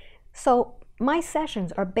 So my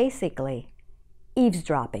sessions are basically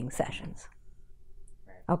eavesdropping sessions.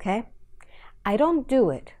 Okay? I don't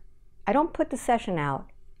put the session out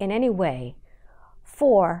in any way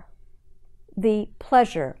for the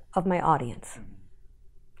pleasure of my audience.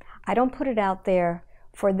 I don't put it out there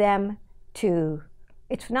for them to,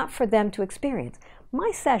 it's not for them to experience.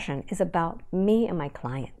 My session is about me and my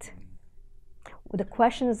client. The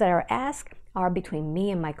questions that are asked are between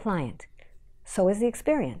me and my client. So is the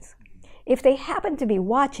experience. If they happen to be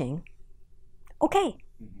watching, okay.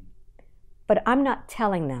 But I'm not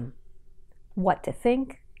telling them what to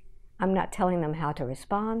think. I'm not telling them how to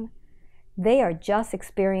respond. They are just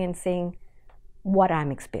experiencing what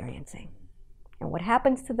I'm experiencing. And what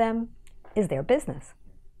happens to them is their business.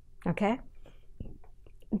 Okay?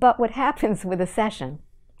 But what happens with a session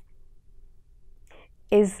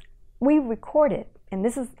is we record it, and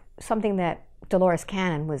this is something that Dolores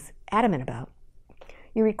Cannon was adamant about.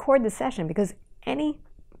 You record the session because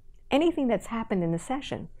anything that's happened in the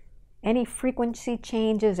session, any frequency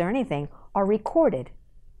changes or anything, are recorded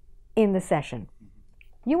in the session.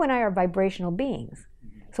 You and I are vibrational beings.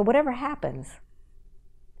 So whatever happens,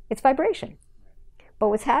 it's vibration. But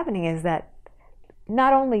what's happening is that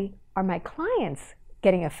not only are my clients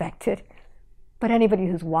getting affected, but anybody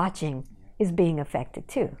who's watching is being affected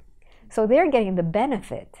too. So they're getting the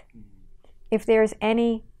benefit. If there's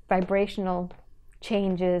any vibrational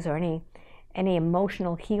changes or any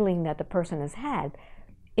emotional healing that the person has had,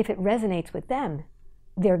 if it resonates with them,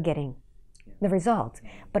 they're getting the result.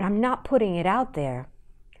 But I'm not putting it out there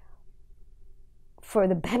for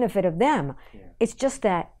the benefit of them. It's just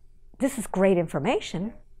that this is great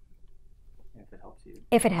information. If it helps you.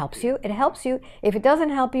 If it helps you, it helps you. If it doesn't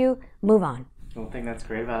help you, move on. One thing that's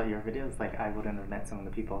great about your videos, like, I wouldn't have met some of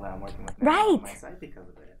the people that I'm working with now on my site because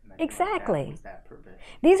of it. And Exactly. That was that purpose.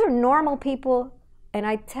 These are normal people, and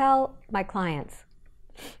I tell my clients,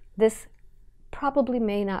 this probably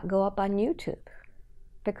may not go up on YouTube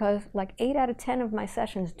because like 8 out of 10 of my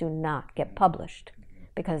sessions do not get published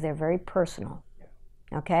because they're very personal.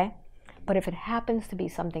 Okay? But if it happens to be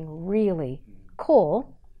something really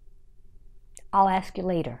cool, I'll ask you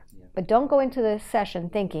later. But don't go into the session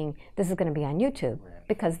thinking this is going to be on YouTube,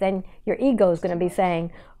 because then your ego is going to be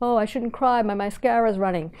saying, oh, I shouldn't cry, my mascara's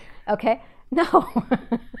running. Okay? No.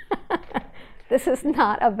 This is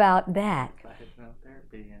not about that.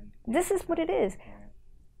 This is what it is.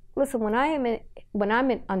 Listen, when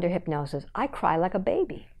I'm under hypnosis, I cry like a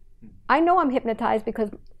baby. I know I'm hypnotized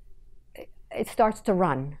because it starts to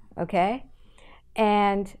run, okay?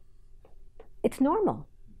 And it's normal.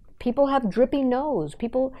 People have drippy nose.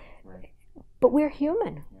 But we're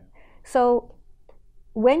human. So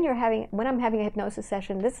when I'm having a hypnosis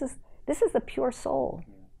session, this is the pure soul.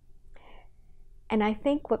 And I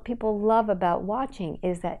think what people love about watching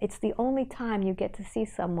is that it's the only time you get to see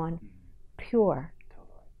someone pure.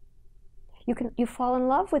 You fall in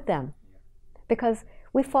love with them, because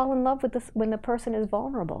we fall in love with this when the person is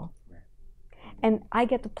vulnerable. And I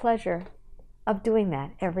get the pleasure of doing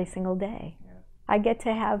that every single day. I get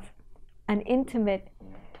to have an intimate,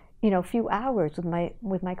 few hours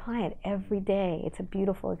with my client every day. It's a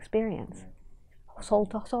beautiful experience, soul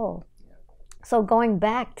to soul. So going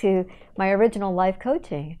back to my original life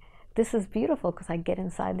coaching, this is beautiful because I get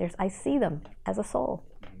inside there. I see them as a soul.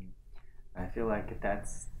 I feel like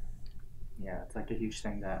it's like a huge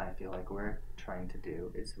thing that I feel like we're trying to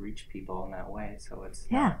do is reach people in that way. So it's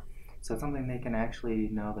so it's something they can actually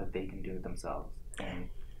know that they can do it themselves. And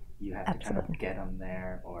you have to kind of get them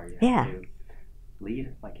there, or you have to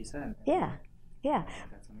lead, like you said. Yeah.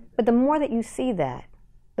 But the more that you see that,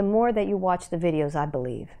 the more that you watch the videos, I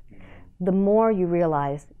believe, the more you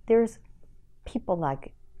realize there's people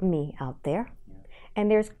like me out there, and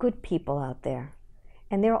there's good people out there,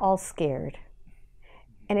 and they're all scared.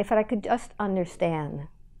 And if I could just understand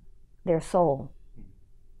their soul,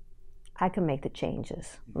 I could make the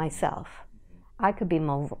changes myself. I could be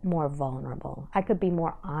more vulnerable. I could be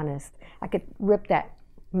more honest. I could rip that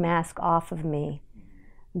mask off of me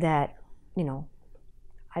that,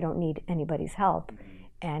 I don't need anybody's help,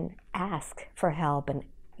 and ask for help. And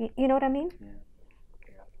you know what I mean?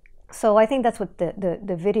 So I think that's what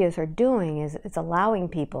the videos are doing, is it's allowing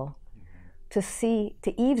people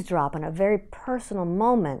to eavesdrop on a very personal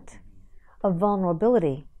moment of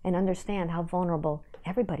vulnerability and understand how vulnerable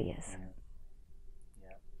everybody is. Yeah,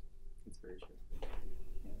 it's very true.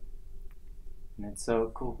 Yeah. And it's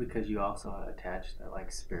so cool because you also attach the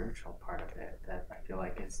spiritual part of it that I feel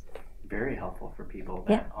like is very helpful for people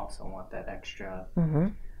that also want that extra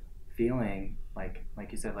feeling, like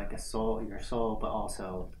you said, like your soul, but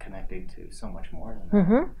also connecting to so much more than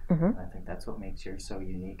that. I think that's what makes yours so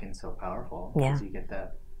unique and so powerful, because you get the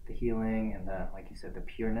healing and the, like you said, the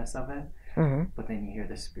pureness of it, but then you hear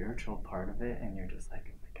the spiritual part of it, and you're just like,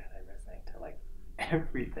 oh my God, I resonate to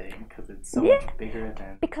everything, because it's so much bigger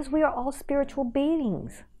than. Because we are all spiritual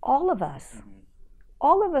beings, all of us.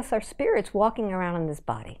 All of us are spirits walking around in this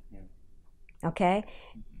body. Okay,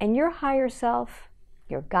 and your higher self,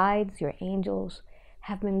 your guides, your angels,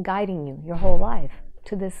 have been guiding you your whole life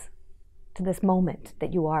to this moment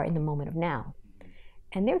that you are in the moment of now.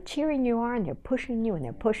 And they're cheering you on, and they're pushing you, and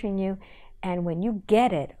they're pushing you. And when you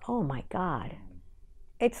get it, oh my God,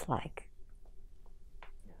 it's like,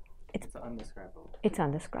 it's undescribable. It's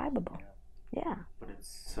undescribable. Yeah. But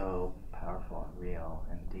it's so powerful and real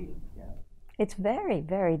and deep. Yeah. It's very,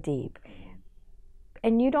 very deep.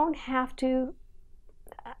 And you don't have to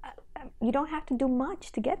do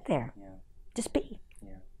much to get there. Just be. Yeah,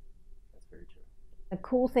 that's very true. The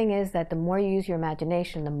cool thing is that the more you use your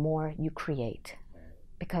imagination, the more you create.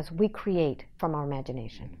 Because we create from our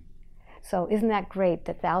imagination. So isn't that great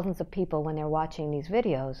that thousands of people, when they're watching these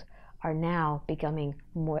videos, are now becoming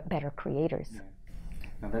better creators?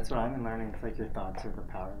 Now that's what I've been learning. It's like your thoughts are the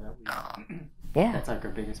power that we that's like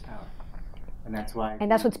our biggest power. And that's why.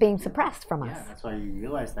 And that's what's being suppressed from us. Yeah, that's why you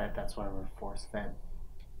realize that. That's why we're force-fed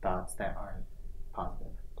thoughts that aren't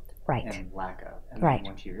positive. Right. And lack of. And then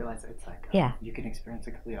once you realize it, it's like, you can experience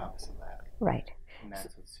the complete opposite of that. Right. And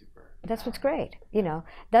that's what's super. That's what's great.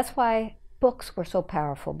 That's why books were so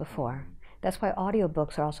powerful before. That's why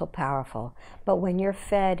audiobooks are also powerful. But when you're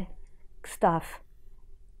fed stuff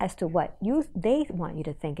as to what they want you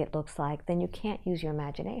to think it looks like, then you can't use your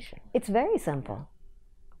imagination. It's very simple.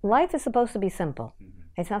 Life is supposed to be simple.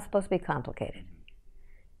 It's not supposed to be complicated.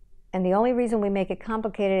 And the only reason we make it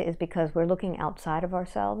complicated is because we're looking outside of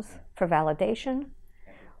ourselves for validation.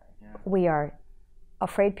 We are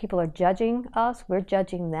afraid people are judging us. We're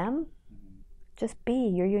judging them. Just be.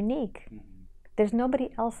 You're unique. There's nobody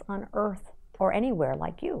else on earth or anywhere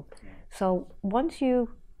like you. So once you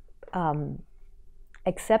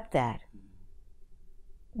accept that,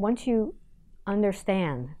 once you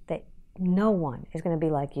understand that no one is going to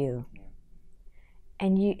be like you,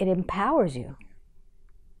 and it empowers you.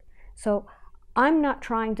 So I'm not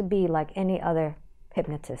trying to be like any other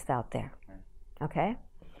hypnotist out there, okay?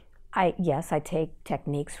 Yes, I take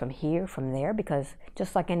techniques from here, from there, because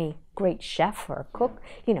just like any great chef or cook,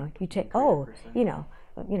 you know, you take, I'll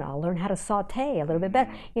learn how to saute a little bit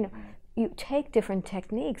better. You know, you take different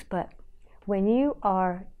techniques, but when you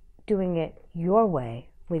are doing it your way,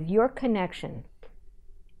 with your connection,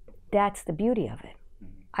 that's the beauty of it.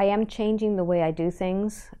 I am changing the way I do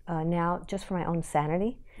things now, just for my own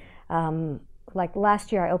sanity. Like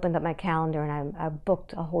last year, I opened up my calendar and I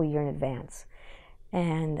booked a whole year in advance.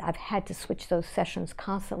 And I've had to switch those sessions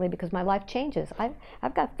constantly because my life changes.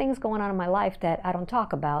 I've got things going on in my life that I don't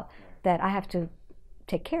talk about that I have to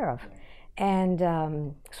take care of. And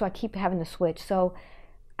so I keep having to switch. So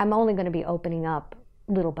I'm only going to be opening up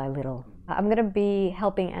little by little. I'm going to be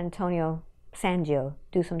helping Antonio Sangio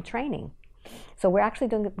do some training. So we're actually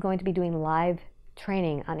going to be doing live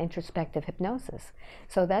training on introspective hypnosis.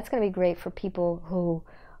 So that's going to be great for people who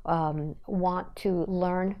want to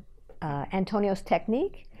learn Antonio's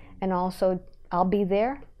technique, and also I'll be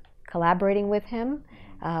there collaborating with him,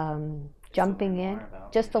 jumping in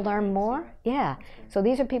just to learn more. Yeah, so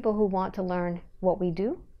these are people who want to learn what we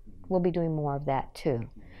do. We'll be doing more of that too.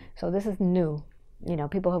 So this is new. You know,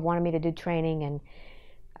 people have wanted me to do training, and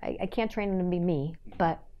I can't train them to be me,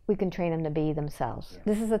 but we can train them to be themselves.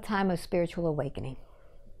 This is a time of spiritual awakening,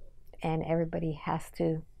 and everybody has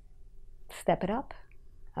to step it up,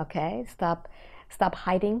 okay? Stop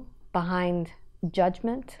hiding behind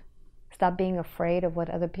judgment. Stop being afraid of what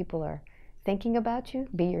other people are thinking about you.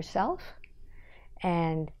 Be yourself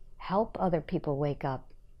and help other people wake up.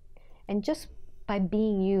 And just by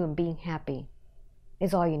being you and being happy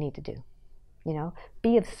is all you need to do. You know,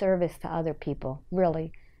 be of service to other people.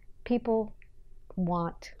 Really, people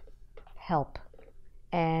want help,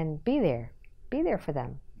 and be there for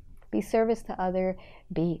them. Be service to other,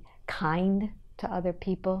 be kind to other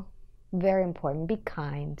people. Very important. Be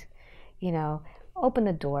kind. You know, open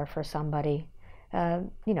the door for somebody.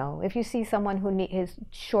 You know, if you see someone who is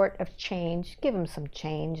short of change, give them some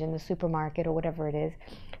change in the supermarket or whatever it is.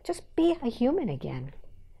 Just be a human again.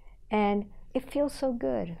 And it feels so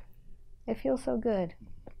good. It feels so good.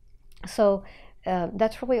 So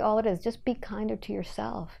that's really all it is. Just be kinder to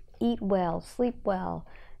yourself. Eat well, sleep well,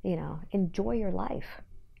 you know, enjoy your life.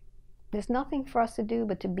 There's nothing for us to do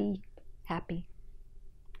but to be happy.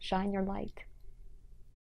 Shine your light.